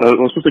was told I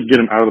was supposed to get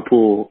him out of the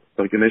pool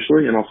like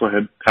initially, and also I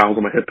had towels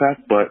on my hip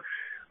pack, but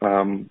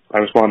I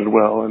responded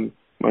well, and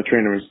my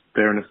trainer was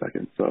there in a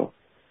second. So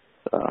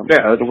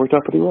it worked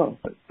out pretty well.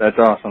 That's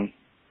awesome.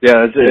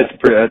 Yeah,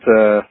 that's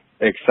a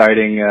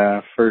exciting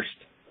first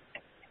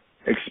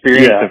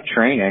experience of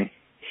training.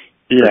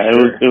 Yeah,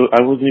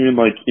 I wasn't even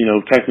like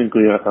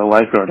technically a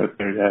lifeguard up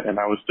there yet, and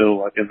I was still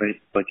like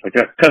I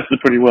got tested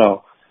pretty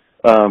well.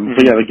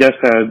 But yeah, the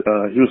guest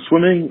he was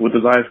swimming with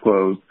his eyes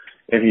closed,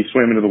 and he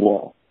swam into the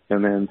wall,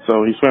 and then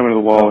so he swam into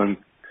the wall and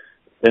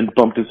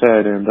bumped his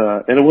head, and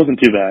it wasn't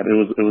too bad. It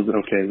was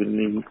okay. We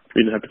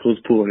didn't have to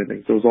close the pool or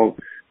anything, so it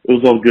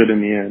was all good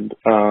in the end.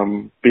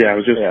 But yeah,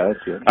 it was just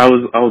that's good. I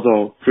was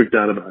all freaked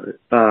out about it.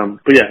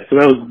 But yeah, so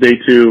that was day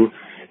 2.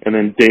 And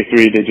then day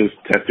 3, they just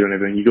test you and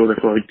everything. You go there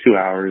for like 2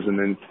 hours, and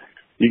then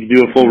you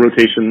do a full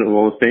rotation of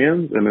all the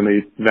stands, and then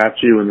they vat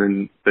you, and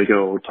then they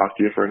go talk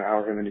to you for an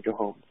hour, and then you go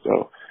home.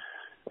 So,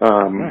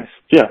 nice.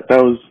 Yeah, that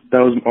was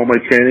all my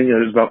training.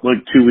 It was about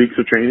like 2 weeks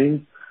of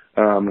training,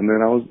 and then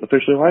I was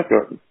officially a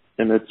lifeguard,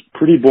 and it's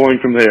pretty boring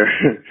from there.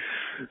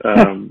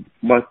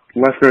 My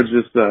lifeguards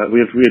just we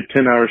had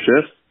 10-hour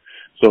shifts,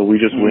 so we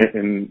just went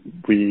and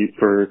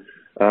for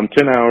 10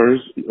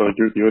 hours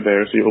you're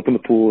there. So you open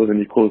the pool and then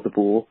you close the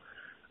pool.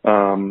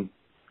 And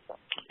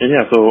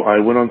yeah, so I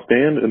went on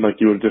stand and like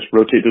you would just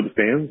rotate through the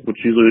stands,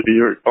 which usually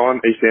you're on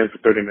a stand for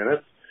 30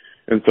 minutes.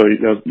 And so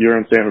you're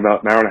on stand for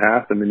about an hour and a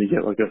half, and then you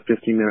get like a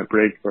 15-minute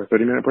break or a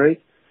 30-minute break,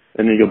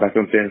 and then you go back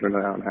on stand for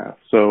another hour and a half.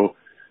 So,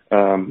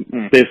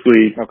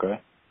 basically,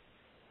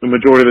 the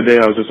majority of the day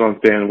I was just on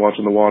stand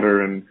watching the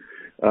water and,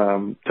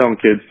 telling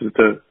kids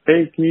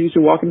hey, can you use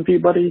your walking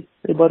feet, buddy?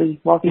 Hey buddy,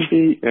 walking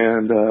feet.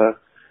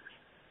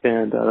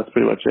 And that's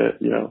pretty much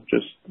it,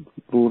 just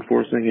rule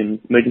enforcing and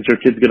making sure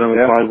kids get on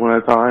the slide one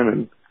at a time,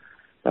 and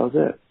that was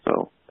it.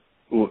 So,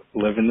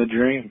 living the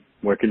dream,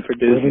 working for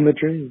Disney. Living the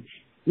dream.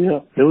 Yeah,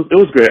 it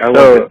was great. I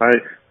love it.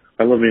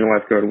 I love being a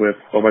lifeguard with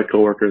all my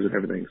coworkers and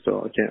everything.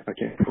 So I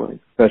can't complain.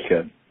 That's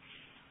good.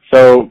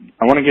 So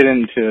I want to get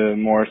into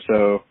more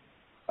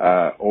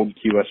Old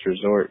Key West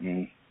Resort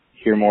and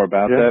hear more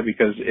about that,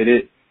 because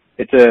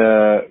it's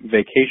a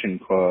vacation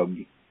club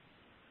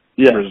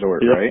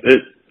resort, right?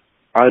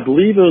 I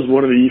believe it was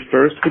one of the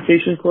first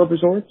vacation club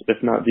resorts, if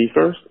not the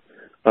first.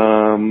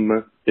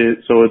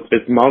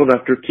 It's modeled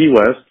after Key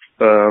West.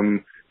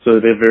 So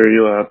they have very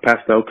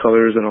pastel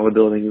colors in all the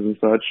buildings and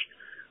such.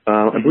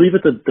 I believe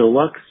it's a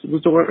deluxe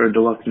resort or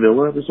deluxe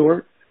villa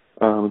resort.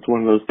 It's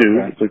one of those two.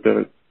 Okay. It's like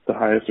the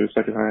highest or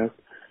second highest.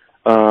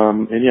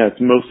 And yeah,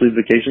 it's mostly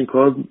vacation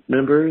club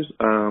members.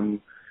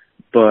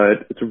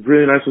 But it's a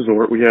really nice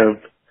resort. We have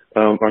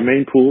our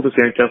main pool, the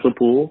Sandcastle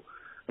pool.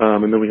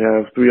 And then we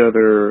have 3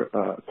 other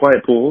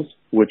quiet pools,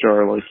 which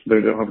are like they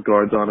don't have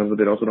guards on them, but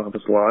they also don't have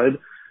a slide,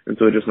 and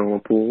so they're just normal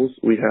pools.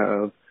 We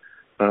have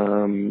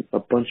a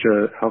bunch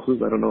of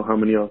houses. I don't know how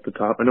many off the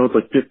top. I know it's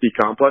like 50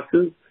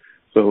 complexes,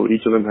 so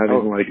each of them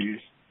having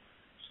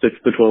 6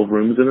 to 12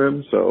 rooms in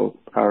them, so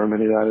however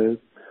many that is.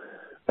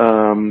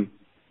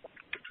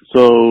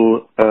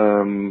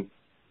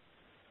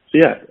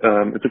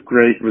 It's a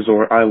great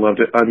resort. I loved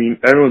it. I mean,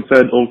 everyone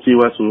said Old Key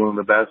West was one of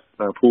the best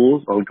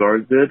pools. All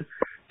guards did,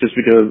 just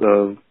because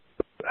of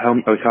how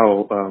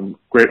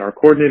great our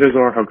coordinators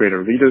are, how great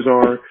our leaders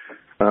are,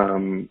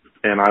 and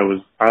I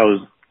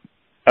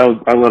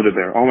loved it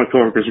there. All my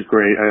coworkers are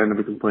great. I had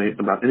never complained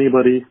about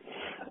anybody,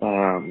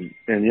 and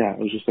yeah, it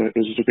was just a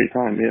great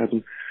time. We had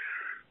some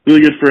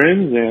really good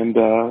friends, and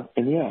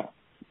yeah,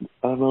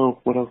 I don't know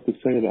what else to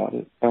say about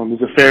it.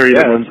 There's a ferry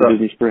that runs to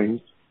Disney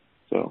Springs,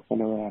 so I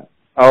know that.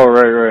 Oh,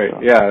 right. So.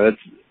 Yeah,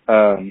 that's,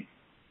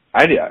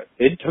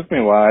 it took me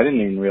a while. I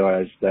didn't even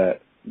realize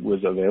that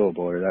was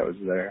available or that was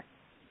there.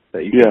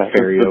 That you can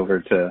ferry over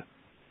to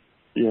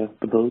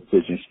the boat.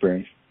 Disney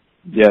Springs.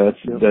 Yeah,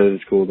 that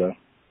is cool though.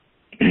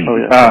 Oh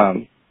yeah.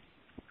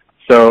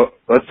 So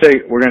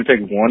we're gonna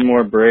take one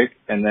more break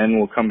and then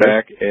we'll come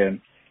back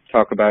and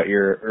talk about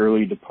your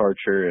early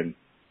departure and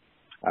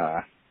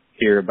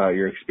hear about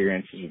your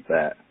experiences with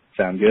that.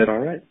 Sound good? All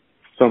right.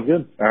 Sounds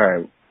good. All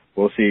right.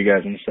 We'll see you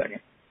guys in a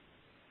second.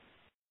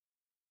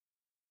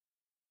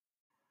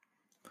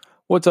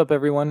 What's up,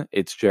 everyone?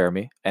 It's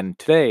Jeremy, and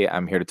today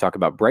I'm here to talk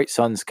about Bright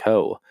Suns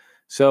Co.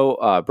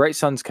 So, Bright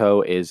Suns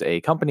Co. is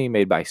a company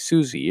made by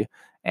Susie,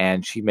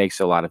 and she makes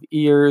a lot of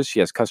ears.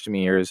 She has custom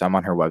ears. I'm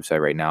on her website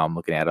right now. I'm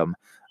looking at them.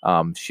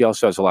 She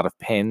also has a lot of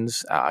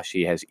pins.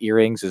 She has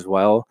earrings as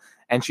well.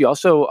 And she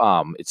also,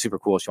 it's super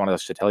cool. She wanted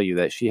us to tell you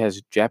that she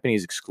has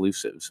Japanese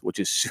exclusives, which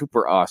is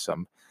super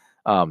awesome.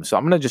 So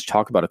I'm going to just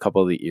talk about a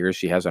couple of the ears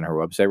she has on her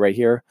website right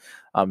here.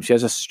 She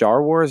has a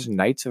Star Wars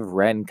Knights of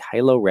Ren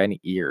Kylo Ren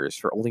ears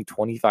for only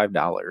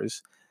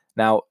 $25.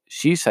 Now,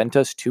 she sent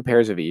us 2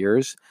 pairs of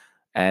ears,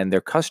 and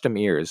they're custom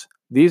ears.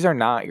 These are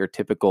not your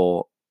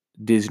typical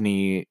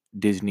Disney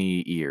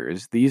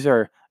ears. These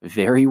are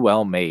very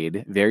well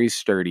made, very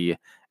sturdy,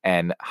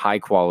 and high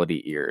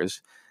quality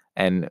ears.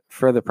 And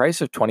for the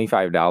price of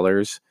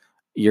 $25,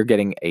 you're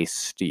getting a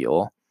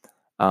steal.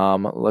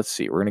 Let's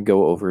see. We're going to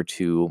go over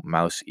to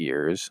Mouse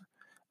Ears.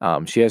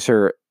 She has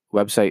her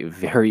website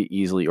very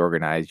easily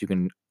organized. You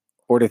can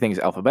order things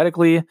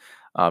alphabetically.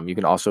 You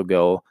can also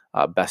go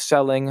best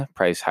selling,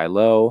 price high,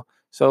 low.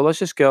 So let's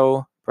just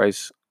go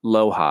price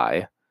low,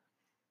 high.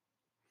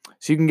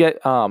 So you can get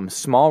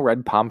small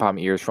red pom-pom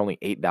ears for only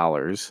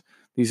 $8.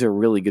 These are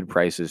really good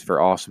prices for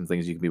awesome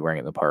things you can be wearing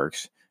in the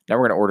parks. Now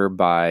we're going to order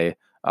by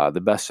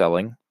the best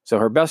selling. So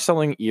her best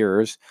selling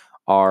ears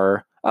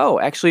are,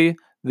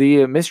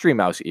 the Mystery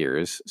Mouse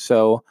ears.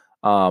 So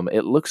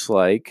it looks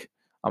like,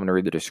 I'm going to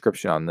read the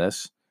description on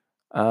this.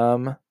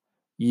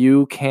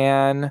 You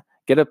can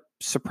get a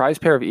surprise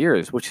pair of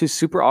ears, which is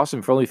super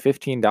awesome for only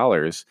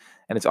 $15.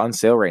 And it's on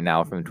sale right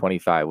now from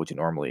 $25, which it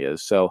normally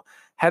is. So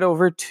head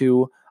over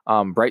to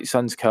Bright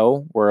Suns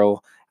Co., where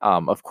I'll,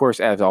 of course,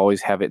 as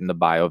always, have it in the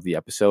bio of the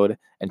episode,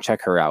 and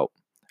check her out.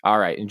 All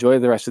right, enjoy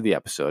the rest of the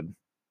episode.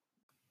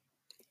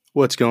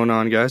 What's going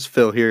on, guys?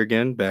 Phil here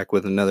again, back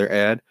with another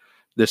ad.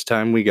 This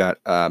time we got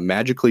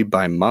Magically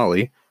by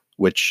Molly,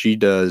 which she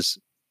does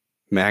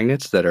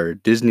magnets that are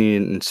Disney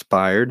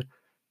inspired.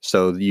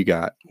 So you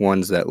got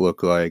ones that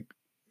look like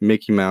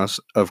Mickey Mouse,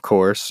 of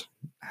course.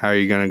 How are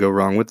you going to go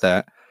wrong with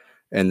that?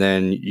 And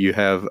then you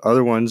have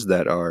other ones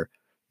that are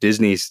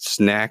Disney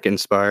snack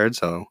inspired.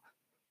 So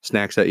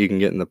snacks that you can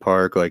get in the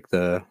park, like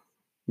the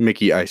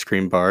Mickey ice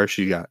cream bar.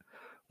 She got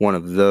one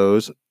of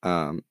those.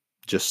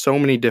 Just so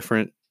many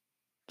different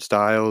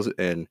styles,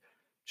 and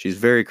she's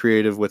very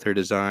creative with her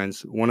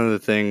designs. One of the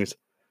things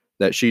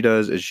that she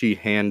does is she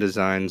hand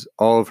designs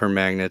all of her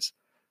magnets.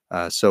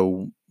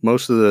 So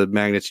most of the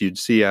magnets you'd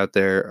see out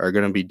there are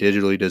going to be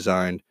digitally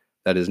designed.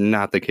 That is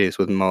not the case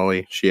with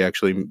Molly. She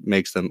actually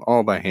makes them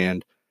all by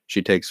hand.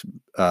 She takes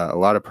a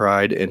lot of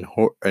pride in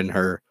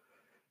her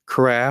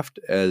craft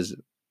as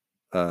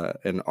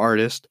an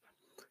artist.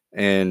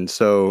 And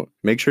so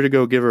make sure to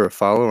go give her a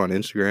follow on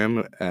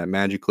Instagram at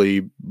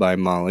Magically by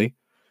Molly,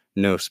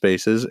 no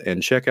spaces,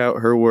 and check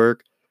out her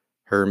work.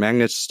 Her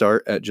magnets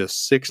start at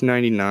just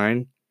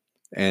 $6.99,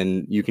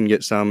 and you can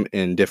get some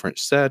in different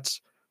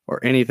sets or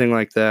anything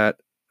like that.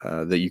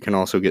 That you can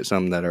also get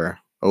some that are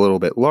a little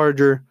bit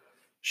larger.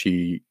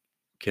 She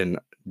can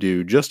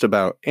do just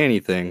about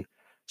anything.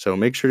 So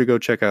make sure to go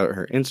check out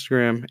her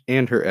Instagram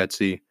and her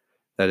Etsy.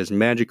 That is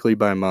Magically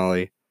by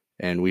Molly.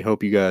 And we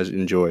hope you guys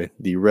enjoy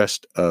the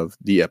rest of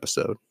the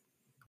episode.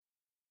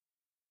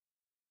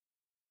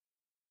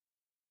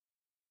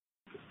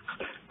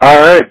 All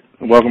right.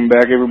 Welcome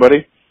back,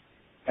 everybody.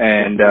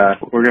 And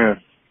we're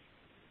going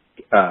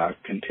to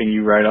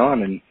continue right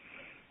on and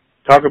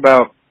talk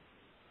about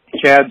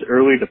Chad's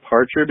early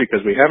departure, because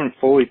we haven't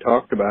fully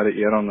talked about it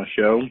yet on the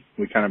show.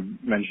 We kind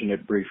of mentioned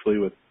it briefly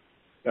with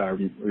our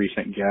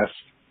recent guests.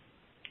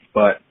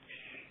 But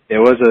it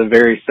was a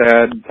very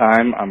sad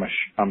time,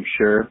 I'm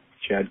sure.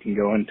 Chad can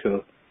go into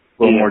a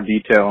little more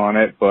detail on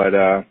it, but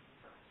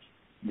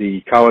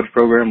the college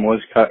program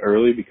was cut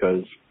early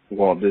because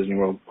Walt Disney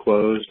World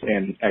closed,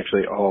 and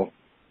actually all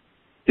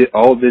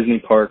Disney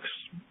parks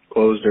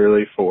closed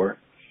early for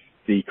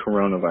the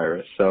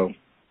coronavirus. So,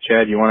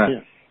 Chad, you want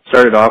to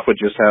start it off with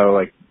just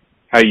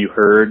how you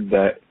heard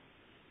that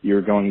you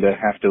were going to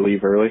have to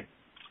leave early?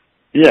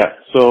 Yeah.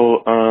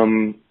 So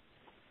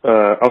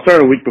I'll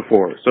start a week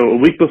before. So a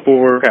week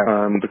before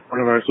the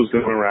coronavirus was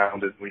going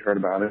around and we heard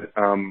about it.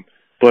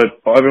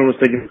 But everyone was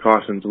taking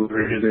precautions. We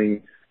were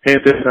using hand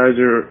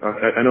sanitizer.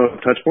 I know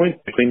at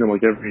Touchpoint, they clean them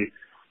like every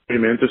 3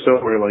 minutes or so,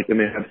 and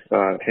they had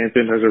hand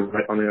sanitizer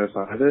right on the other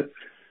side of it.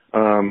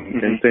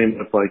 And same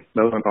with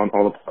that was on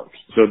all the parks.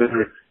 So they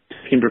were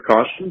taking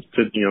precautions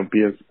to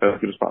be as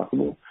good as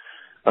possible.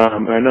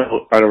 And I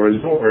know at a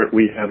resort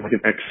we had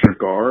an extra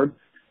guard.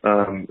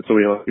 So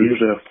we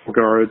usually have 4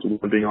 guards,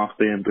 1 being off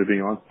stand, 3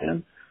 being on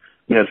stand.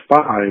 We had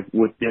 5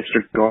 with the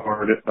extra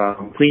guard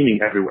cleaning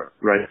everywhere,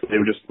 right? So they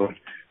would just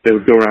they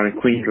would go around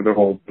and clean for their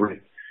whole break,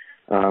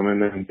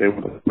 and then they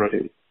would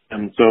rotate.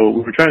 And so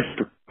we were trying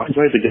to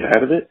get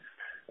ahead of it.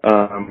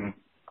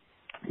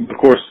 Of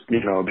course,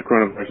 the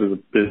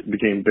coronavirus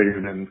became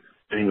bigger than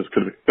any of us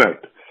could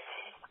expect.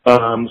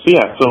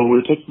 So we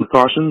were taking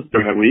precautions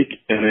during that week,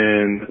 and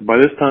then by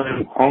this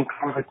time, Hong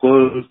Kong had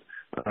closed,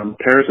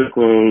 Paris had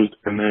closed,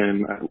 and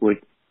then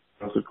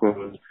also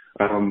closed.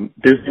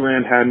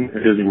 Disneyland hadn't,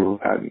 and Disney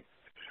World hadn't.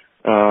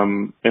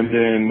 And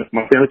then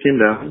my family came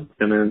down,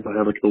 and then I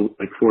had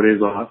 4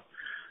 days off.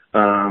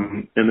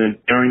 And then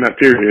during that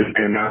period,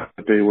 they announced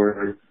that they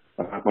were,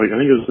 I think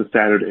it was a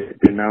Saturday,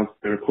 they announced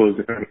they were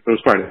closing, it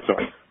was Friday,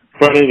 sorry.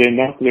 Friday, they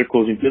announced they were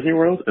closing Disney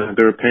World, and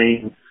they were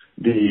paying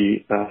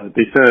they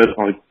said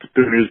on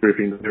the news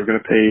briefing that they were going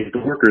to pay the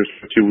workers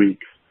for 2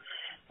 weeks.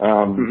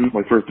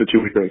 For the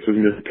 2 week break, so it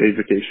was going to be a paid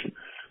vacation.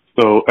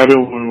 So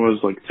everyone was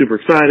super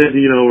excited,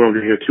 we're all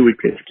going to get a 2 week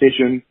paid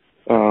vacation.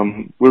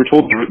 We were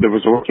told the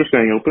resorts are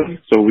staying open,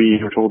 so we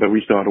were told that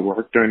we still had to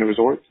work during the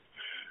resorts.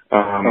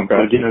 But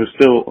again, it was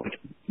still,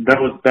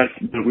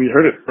 we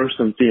heard it first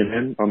on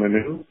CNN on the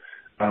news,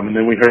 and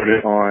then we heard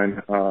it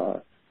on,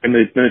 and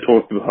then they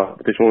told us through the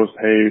hub. They told us,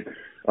 hey,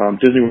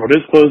 Disney World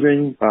is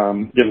closing,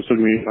 yeah, we're still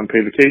going to be on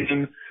paid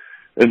vacation.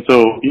 And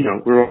so,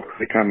 we're all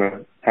kind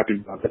of happy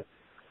about it.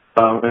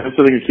 And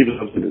so they're going to keep us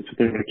posted. So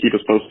they're going to keep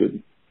us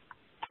posted.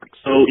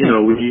 So,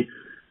 we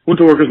went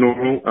to work as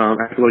normal,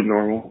 acted like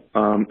normal.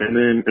 And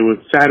then it was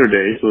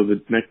Saturday, so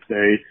the next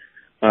day,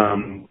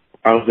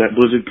 I was at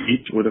Blizzard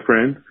Beach with a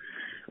friend.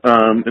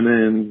 And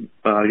then,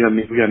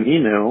 we got an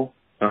email,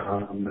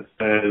 that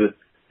said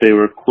they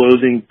were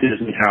closing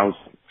Disney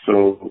housing.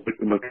 So,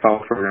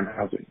 college program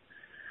housing.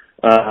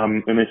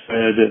 And they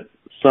said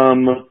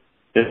some,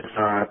 if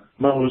not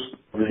most,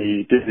 of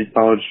the Disney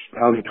college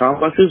housing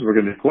complexes were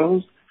going to be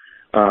closed.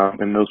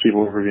 And those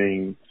people were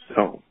being sent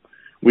home.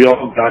 We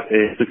all got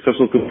a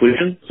successful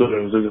completion, so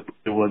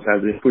it was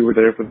as if we were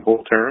there for the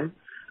whole term,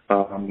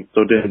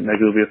 so it didn't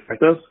negatively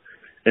affect us.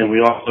 And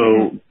we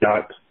also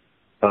got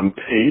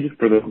paid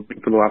for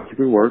the last week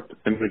we worked,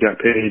 and we got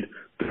paid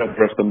throughout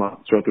the rest of the month,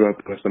 throughout the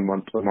rest of the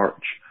month of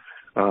March.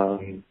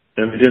 And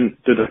we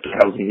didn't deduct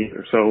housing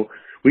either, so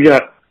we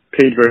got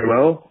paid very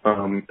well.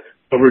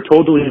 But we were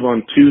told to leave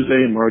on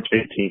Tuesday, March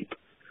 18th,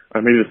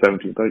 maybe the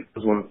 17th. It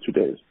was one of the 2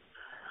 days.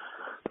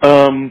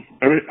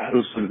 It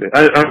was Sunday.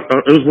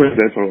 It was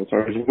Wednesday, sorry.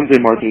 It was Wednesday,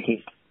 March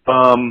 18th.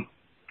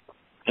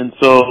 And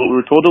so we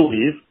were told to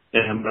leave,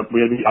 and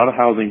we had to be out of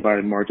housing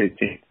by March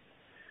 18th.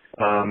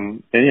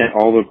 And yeah,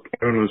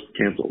 everyone was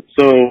canceled.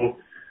 So,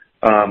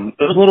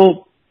 it was a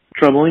little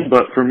troubling,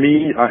 but for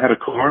me, I had a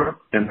car,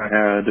 and I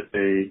had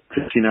a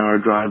 15-hour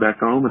drive back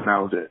home, and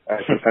that was it. I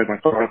just pack my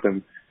car up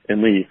and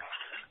leave.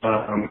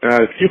 And I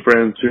had a few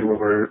friends who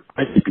were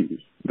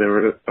ICPs. They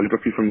were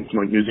a few from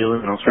New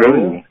Zealand and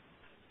Australia. Oh.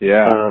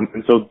 Yeah.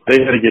 And so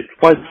they had to get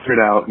flights figured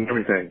out and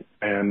everything.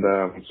 And,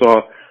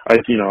 so I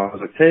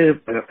was like, hey,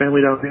 I got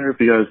family down here.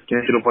 If you guys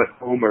can't get a flight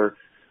home or,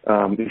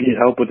 if you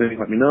need help with anything,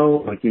 let me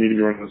know. You need to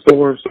be running the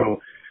store. So,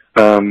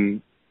 I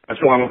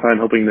spent a lot of time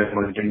helping them,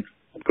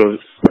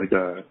 goes,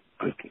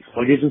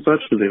 luggage and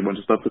such, because they had a bunch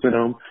of stuff to send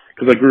home.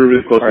 Because I grew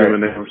really close to them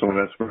and they were some of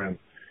my best friends.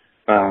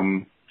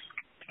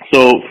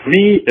 So for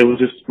me, it was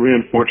just really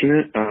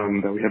unfortunate,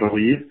 that we had to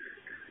leave.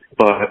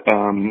 But,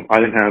 I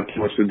didn't have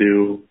too much to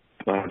do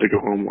to go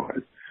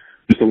home-wise.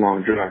 Just a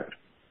long drive.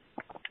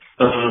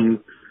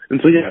 And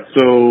so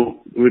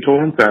we were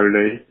told on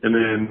Saturday, and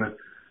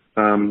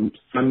then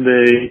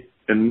Sunday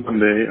and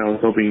Monday, I was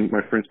helping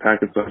my friends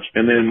pack and such.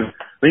 And then I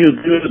think it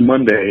was good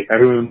Monday,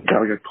 everyone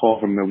got a call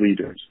from the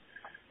leaders.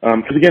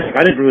 Because again,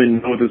 I didn't really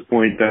know at this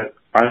point that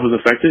I was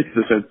affected,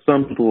 because it said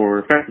some people were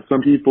affected,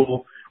 some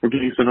people were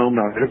getting sent home,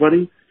 not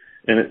everybody.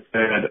 And it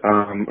said,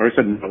 or it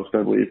said most,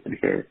 I believe, to be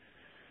fair.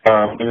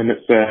 And then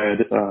it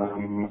said,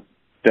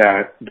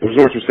 that the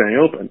resorts are staying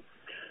open.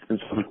 And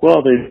so I was like,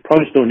 well, they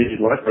probably still need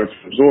lifeguards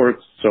for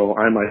resorts, so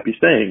I might be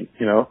staying,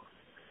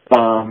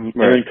 And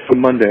then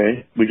come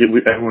Monday,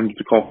 everyone gets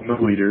a call from the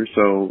leaders,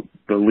 so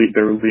their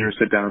leaders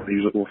sit down, and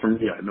usually, for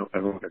me, I know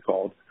everyone got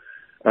called.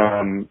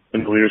 And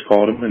the leaders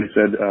called him, and he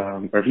said,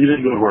 or if you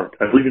didn't go to work,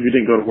 I believe if you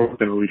didn't go to work,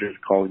 then the leaders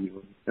would call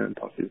you and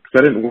talk to you. Because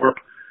I didn't work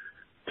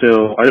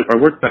till, I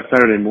worked that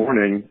Saturday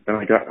morning,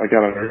 and I got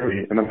out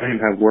early, and I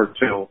didn't have work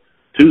till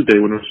Tuesday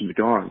when I was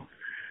gone.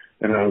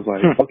 And I was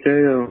like,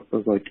 okay. I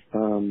was like,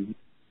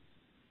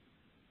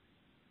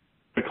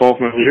 I called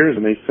my leaders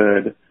and they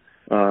said,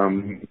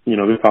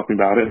 they're talking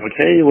about it. I'm like,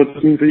 hey, what's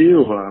this mean for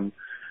you? And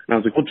I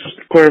was like, well, just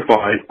to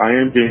clarify, I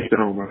am getting sent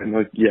home. Right? And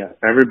like, yeah,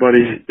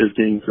 everybody is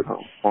getting sent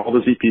home. All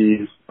the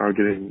CPs are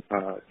getting,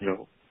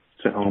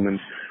 sent home, and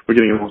we're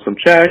getting a some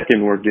check,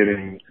 and we're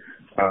getting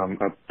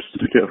a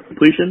certificate of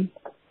completion.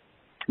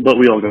 But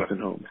we all got sent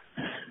home,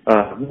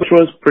 which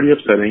was pretty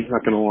upsetting,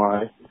 not gonna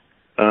lie.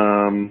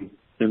 And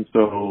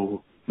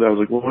so I was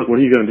like, well, what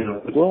are you gonna do? I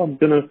was like, well, I'm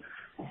gonna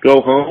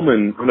go home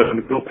and I'm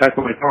gonna go pack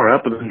my car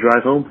up and then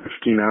drive home for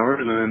 15 hours,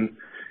 and then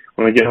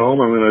when I get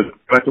home, I'm gonna go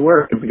back to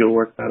work and go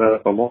work at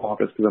a law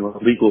office because I'm a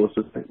legal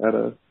assistant at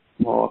a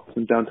law office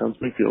in downtown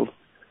Springfield.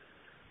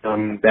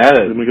 Then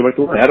we go back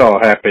to work. That all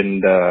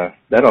happened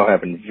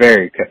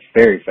very,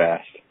 very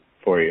fast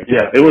for you.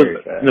 Yeah, it was.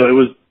 No, it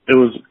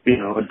was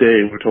a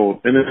day we're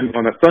told, and then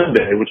on that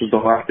Sunday, which was the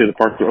last day the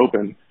parks were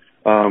open,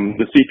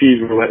 the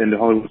CPs were let into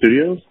Hollywood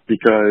Studios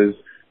because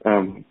we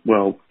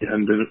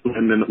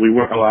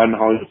weren't allowed in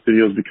Hollywood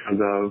Studios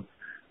because of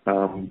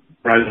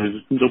Rise of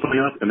Resistance opening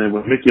up, and then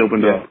when Mickey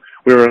opened up,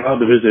 we were allowed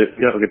to visit.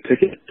 We got like a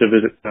ticket to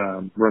visit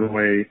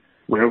Runaway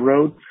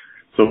Railroad,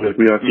 so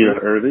we got to see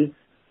that early,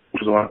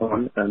 which was a lot of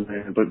fun.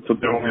 So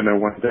they're only in there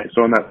one day.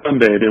 So on that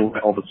Sunday, they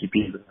let all the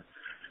CPs in.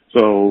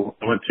 So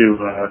I went to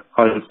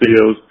Hollywood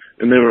Studios,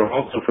 and they were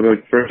also for the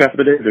first half of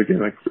the day, they're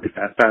getting like free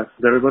fast pass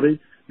with everybody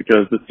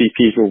because the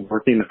CPs were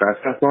working the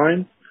fast pass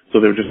line, so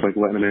they were just like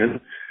letting them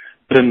in.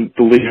 Then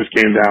the leaders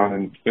came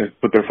down and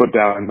put their foot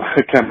down and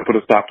kind of put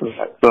a stop to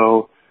that.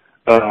 So,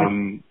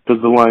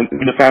 because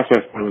the fast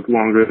pass line was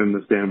longer than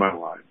the standby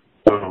line,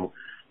 so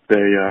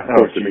they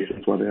forced the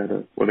meetings where they had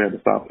to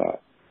stop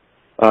that.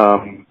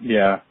 And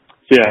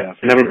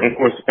of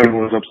course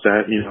everyone was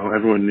upset.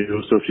 Everyone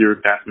knew. So if you're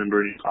a cast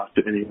member and you talked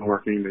to anyone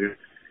working, they're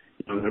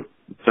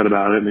upset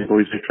about it, and they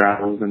always say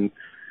travels, and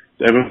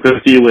everyone's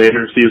gonna see you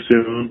later, see you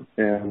soon,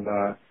 and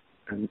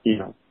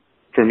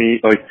for me,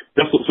 like,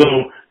 so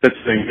that's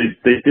the thing.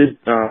 They did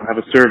have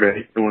a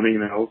survey in one of the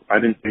emails. I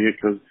didn't see it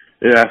because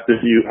it asked how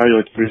you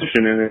like the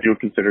position and if you would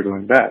consider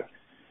going back.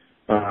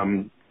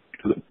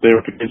 They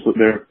were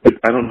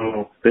I don't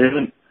know. They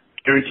haven't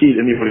guaranteed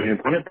anybody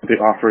employment, but they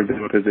offered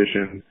them a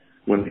position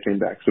when they came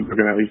back. So they're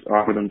going to at least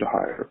offer them to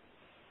hire.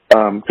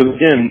 Because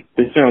again,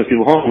 they send all these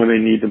people home when they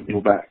need them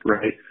people back,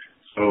 right?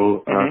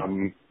 So,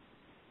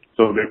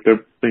 so a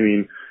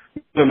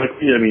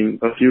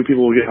few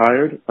people will get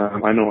hired.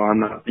 I know I'm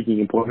not seeking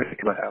employment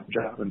because I have a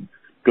job and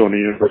going to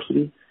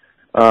university.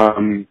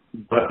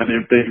 But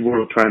they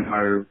will try and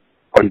hire a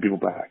few people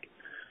back.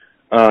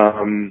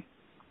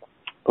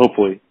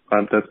 Hopefully.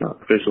 That's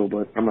not official,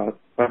 but I'm not.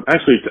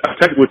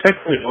 We're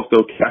technically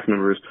also cast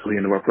members till the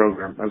end of our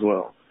program as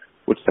well,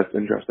 which that's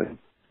interesting.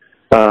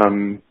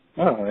 So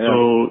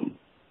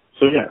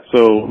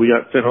we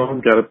got sent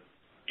home, got a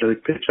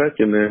paycheck,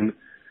 and then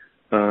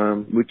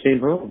we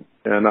came home.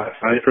 And I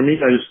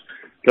just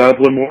got up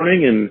one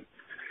morning and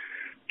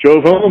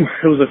drove home.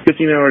 It was a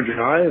 15-hour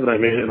drive, and I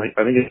made it.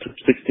 I think it took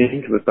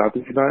 16 because I stopped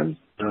a few times.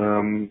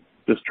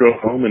 Just drove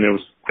home, and it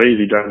was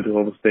crazy driving through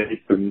all the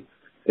states and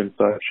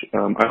such.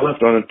 I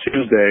left on a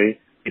Tuesday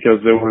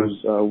because there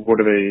was word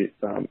of a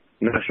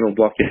national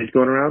blockade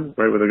going around,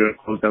 right, where they're going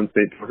to close down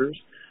state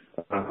borders.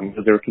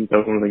 Because that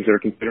was one of the things they were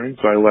considering.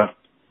 So I left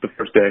the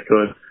first day I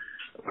could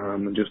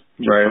and just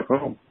drove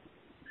home.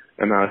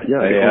 And I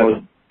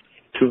called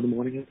 2 in the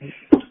morning, I think.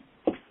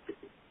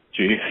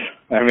 Jeez.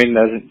 I mean,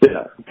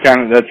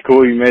 that's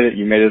cool. You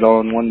made it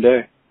all in one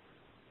day.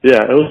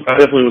 Yeah, I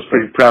definitely was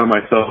pretty proud of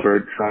myself for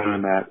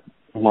driving that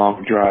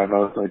long drive. I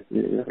was like,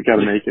 I got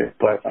to make it,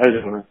 but I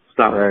didn't want to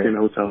stop in a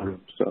hotel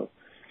room. So,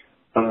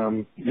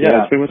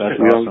 that's pretty much it.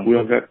 Awesome. We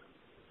all got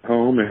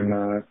home, and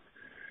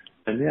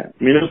yeah, I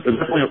mean, it was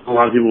definitely a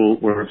lot of people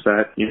were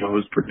upset. It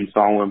was pretty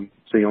solemn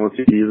seeing all the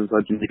CDs and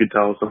such, and you could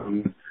tell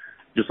someone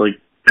just like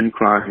been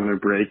crying on their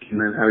break and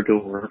then had to go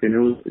to work, and it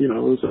was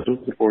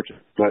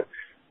unfortunate, but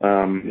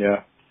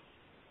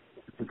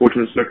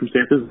unfortunate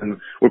circumstances, and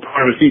we're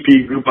part of a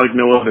CP group like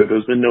no other.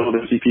 There's been no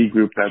other CP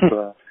group that's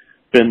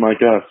been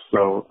like us,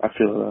 so I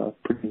feel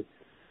pretty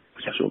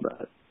special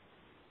about it.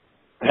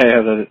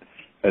 Yeah,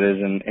 that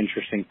is an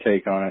interesting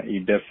take on it.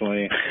 You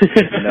definitely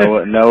no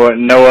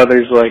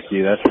others like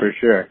you, that's for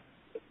sure.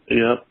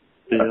 Yep.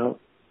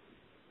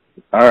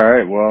 All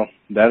right, well,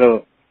 that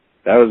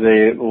was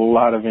a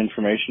lot of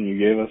information you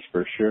gave us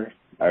for sure.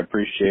 I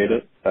appreciate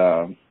it.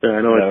 I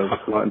know I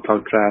talk a lot and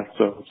talk fast,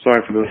 so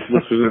sorry for the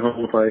listeners at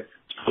home if I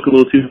spoke a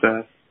little too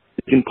fast.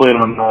 You can play it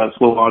on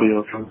slow audio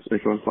if you want to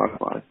speak on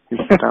Spotify. You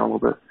can down a little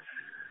bit.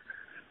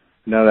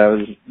 No,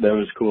 that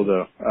was cool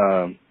though.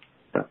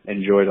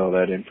 Enjoyed all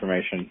that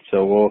information.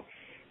 So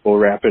we'll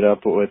wrap it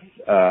up with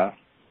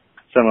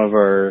some of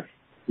our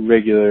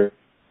regular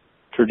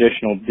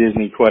traditional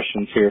Disney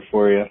questions here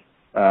for you.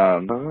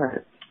 All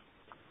right.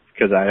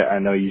 Because I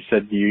know you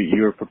said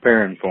you were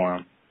preparing for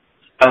them.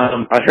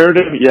 I heard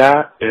him,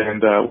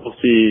 and we'll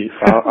see.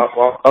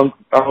 I'll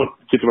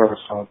get to my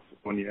response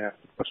when you ask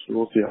the question.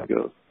 We'll see how it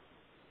goes.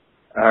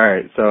 All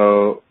right.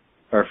 So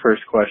our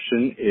first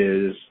question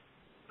is,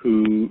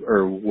 who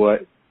or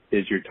what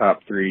is your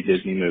top 3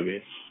 Disney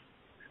movies?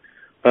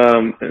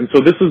 And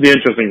so this is the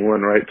interesting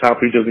one, right? Top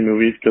 3 Disney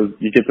movies, because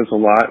you get this a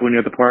lot when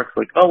you're at the park.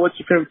 Like, oh, what's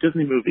your favorite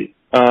Disney movie?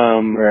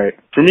 Right.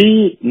 For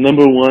me,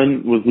 number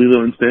 1 was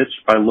Lilo and Stitch.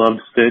 I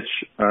loved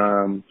Stitch.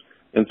 And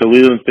so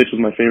Lilo and Stitch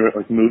was my favorite,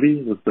 like,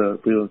 movie, was the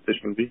Lilo and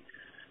Stitch movie.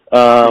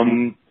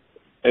 And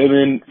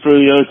then for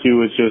the other 2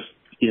 was just,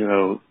 you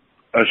know,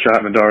 a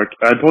shot in the dark.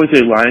 I'd probably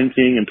say Lion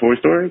King and Toy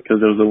Story, because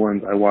those are the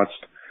ones I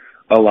watched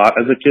a lot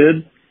as a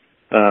kid.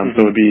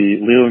 So it would be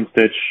Lilo and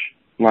Stitch,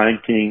 Lion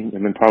King,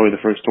 and then probably the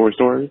first Toy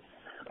Story.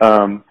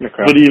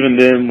 But even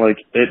then,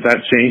 like,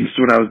 that changed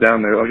when I was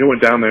down there. Like, I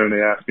went down there and they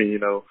asked me, you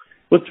know,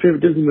 what's your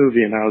favorite Disney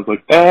movie? And I was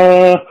like,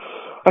 I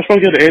should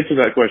probably get to answer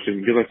that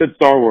question, because I said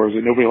Star Wars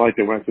and nobody liked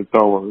it when I said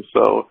Star Wars.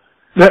 So,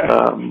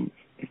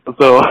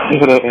 so I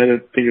had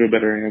to think of a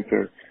better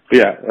answer. But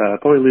yeah,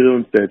 probably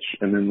Lilo and Stitch,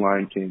 and then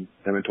Lion King,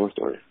 and then Toy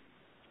Story.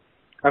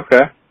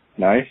 Okay.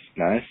 Nice.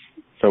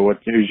 So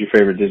who's your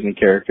favorite Disney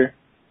character?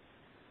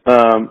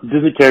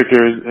 Disney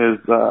character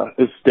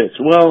is Stitch.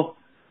 Well,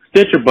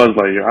 Stitch or Buzz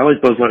Lightyear. I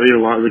like Buzz Lightyear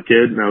a lot as a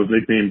kid, and I was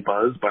nicknamed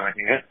Buzz by my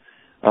aunt.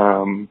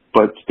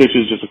 But Stitch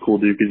is just a cool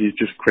dude because he's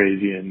just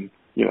crazy, and,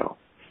 you know,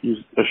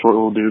 he's a short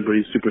little dude, but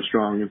he's super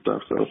strong and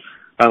stuff. So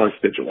I like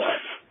Stitch a lot.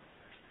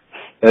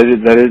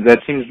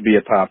 That seems to be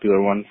a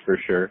popular one for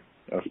sure.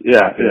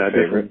 Yeah,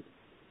 favorite.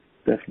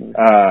 Definitely.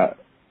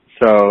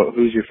 So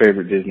who's your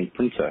favorite Disney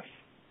princess?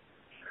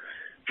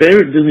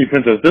 Favorite Disney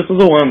princess. This is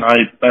the one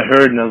I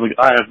heard, and I was like,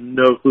 I have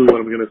no clue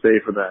what I'm going to say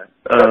for that.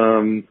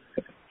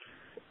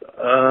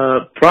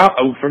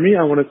 For me,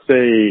 I want to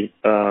say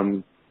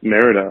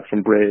Merida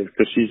from Brave,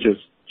 because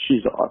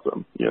she's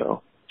awesome. You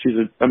know, she's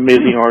an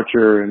amazing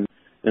archer and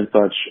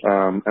such.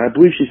 And I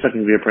believe she's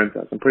technically a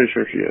princess. I'm pretty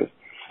sure she is.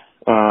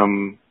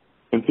 And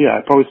so yeah,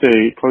 I'd probably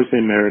say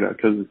Merida,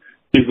 because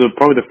she's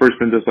probably the first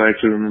princess I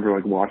actually remember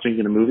like watching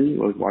in a movie.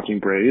 Was watching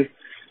Brave.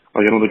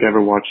 Like, I don't think I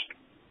ever watched,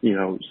 you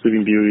know,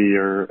 Sleeping Beauty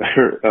or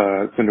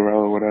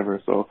Cinderella or whatever.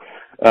 So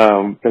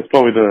that's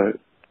probably the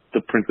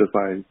princess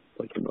I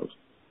like the most.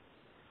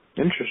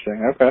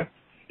 Interesting. Okay.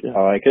 Yeah.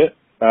 I like it.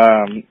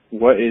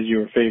 What is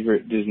your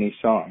favorite Disney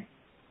song?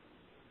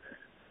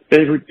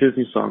 Favorite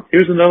Disney song.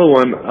 Here's another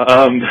one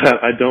that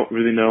I don't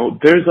really know.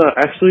 There's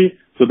actually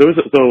so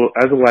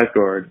as a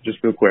lifeguard,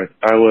 just real quick,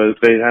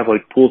 they have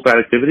like poolside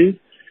activities.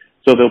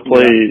 So they'll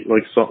play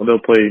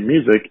they'll play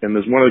music, and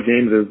there's one of the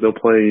games is they'll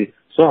play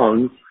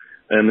songs,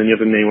 and then you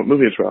have to name what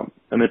movie it's from.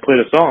 And they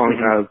played a song,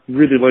 and I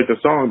really liked the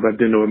song, but I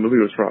didn't know what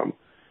movie it was from.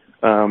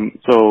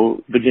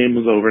 So the game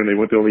was over, and they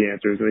went through all the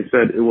answers, and they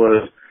said it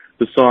was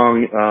the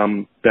song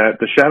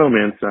that the Shadow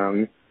Man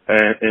sang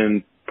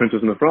in Princess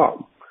and the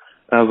Frog.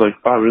 And I was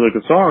like, oh, I really like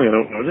the song, I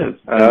don't know what it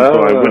is. And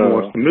so I went and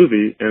watched the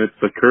movie, and it's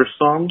the Curse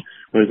song,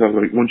 where it sounds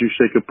like, "Won't you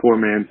shake a poor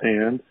man's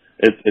hand?"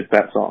 It's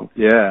that song.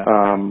 Yeah.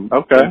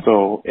 Okay.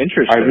 So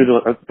interesting. I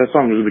really that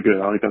song was really good.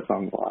 I like that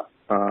song a lot.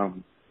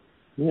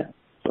 Yeah.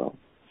 So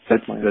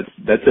that's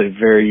a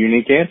very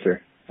unique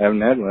answer. I haven't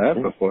had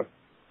that before.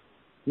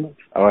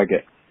 I like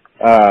it.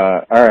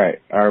 All right.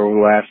 Our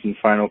last and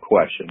final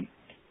question.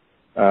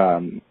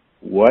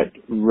 What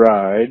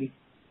ride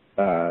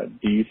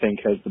do you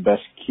think has the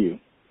best queue?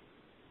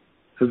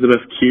 Has the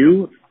best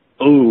queue?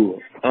 Oh,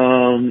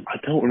 I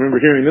don't remember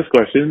hearing this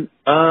question.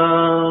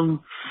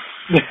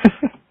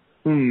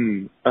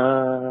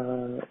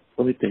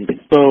 Let me think.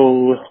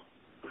 So,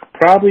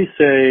 probably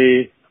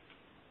say,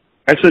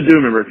 actually I do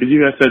remember, because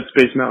you guys said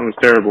Space Mountain was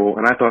terrible,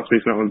 and I thought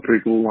Space Mountain was a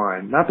pretty cool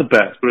line. Not the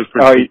best, but it's a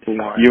pretty cool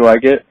line. You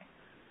like it?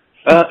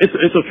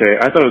 It's okay.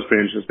 I thought it was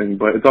pretty interesting,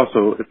 but it's not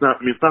the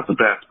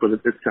best, but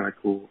it's kind of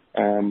cool.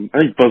 I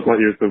think Buzz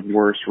Lightyear is the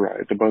worst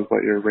ride, the Buzz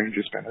Lightyear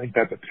Ranger Spin. I think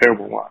that's a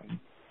terrible line.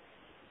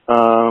 The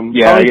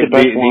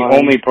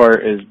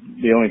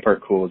only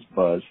part cool is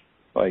Buzz.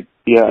 Like,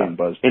 yeah,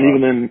 Buzz and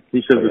even then,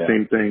 he says the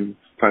same thing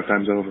 5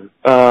 times over.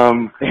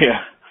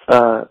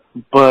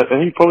 But I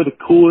think probably the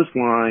coolest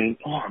line,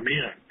 oh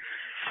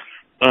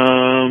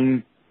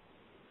man,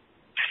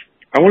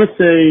 I want to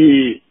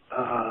say,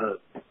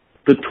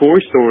 the Toy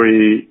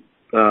Story,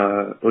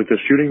 like the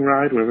shooting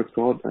ride, whatever it's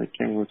called, I can't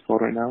remember what it's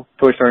called right now.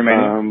 Toy Story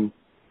Mania?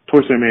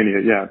 Toy Story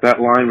Mania, yeah.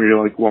 That line where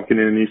you're like walking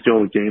in and you see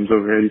all the games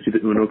overhead, you see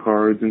the Uno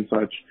cards and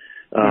such.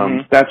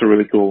 That's a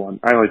really cool one.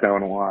 I like that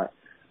one a lot.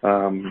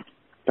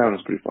 That one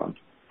was pretty fun.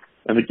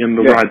 And again,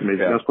 the ride's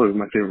amazing. That's probably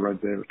my favorite ride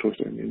there, Toy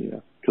Story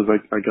Mania. Because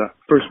I got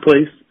first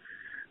place,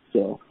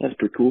 so that's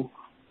pretty cool.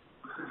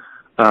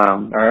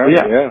 Alright,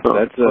 so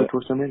that's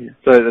Toy Story Mania.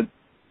 So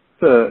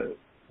it's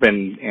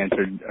been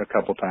answered a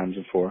couple times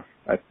before,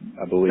 I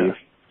believe. Yeah.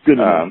 Good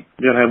enough.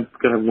 You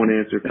gotta have one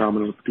answer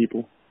common with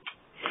people.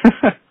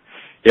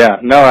 Yeah,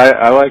 no,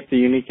 I like the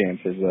unique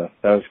answers though.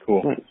 That was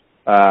cool. Nice.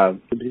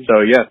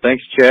 So yeah,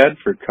 thanks Chad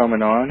for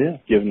coming on,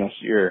 giving us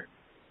your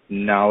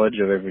knowledge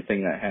of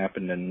everything that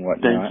happened and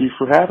whatnot. Thank you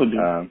for having me.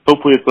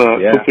 Hopefully it's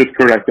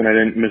correct and I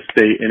didn't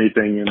misstate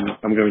anything, and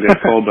I'm going to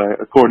get called by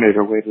a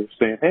coordinator later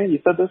saying, "Hey, you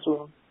said this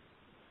wrong."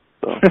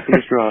 So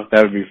fingers crossed.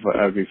 That would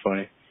be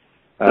funny.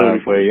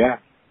 But yeah,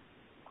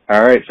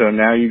 All right, so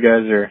now you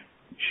guys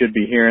should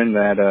be hearing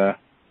that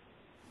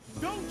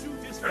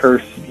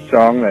curse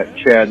song that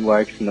Chad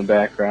likes in the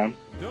background.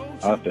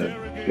 I'll have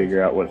to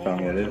figure out what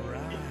song it is.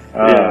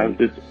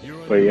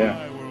 But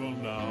yeah.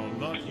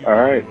 All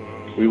right,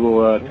 we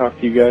will talk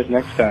to you guys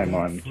next time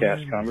on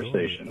Cast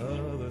Conversations.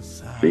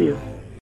 See ya.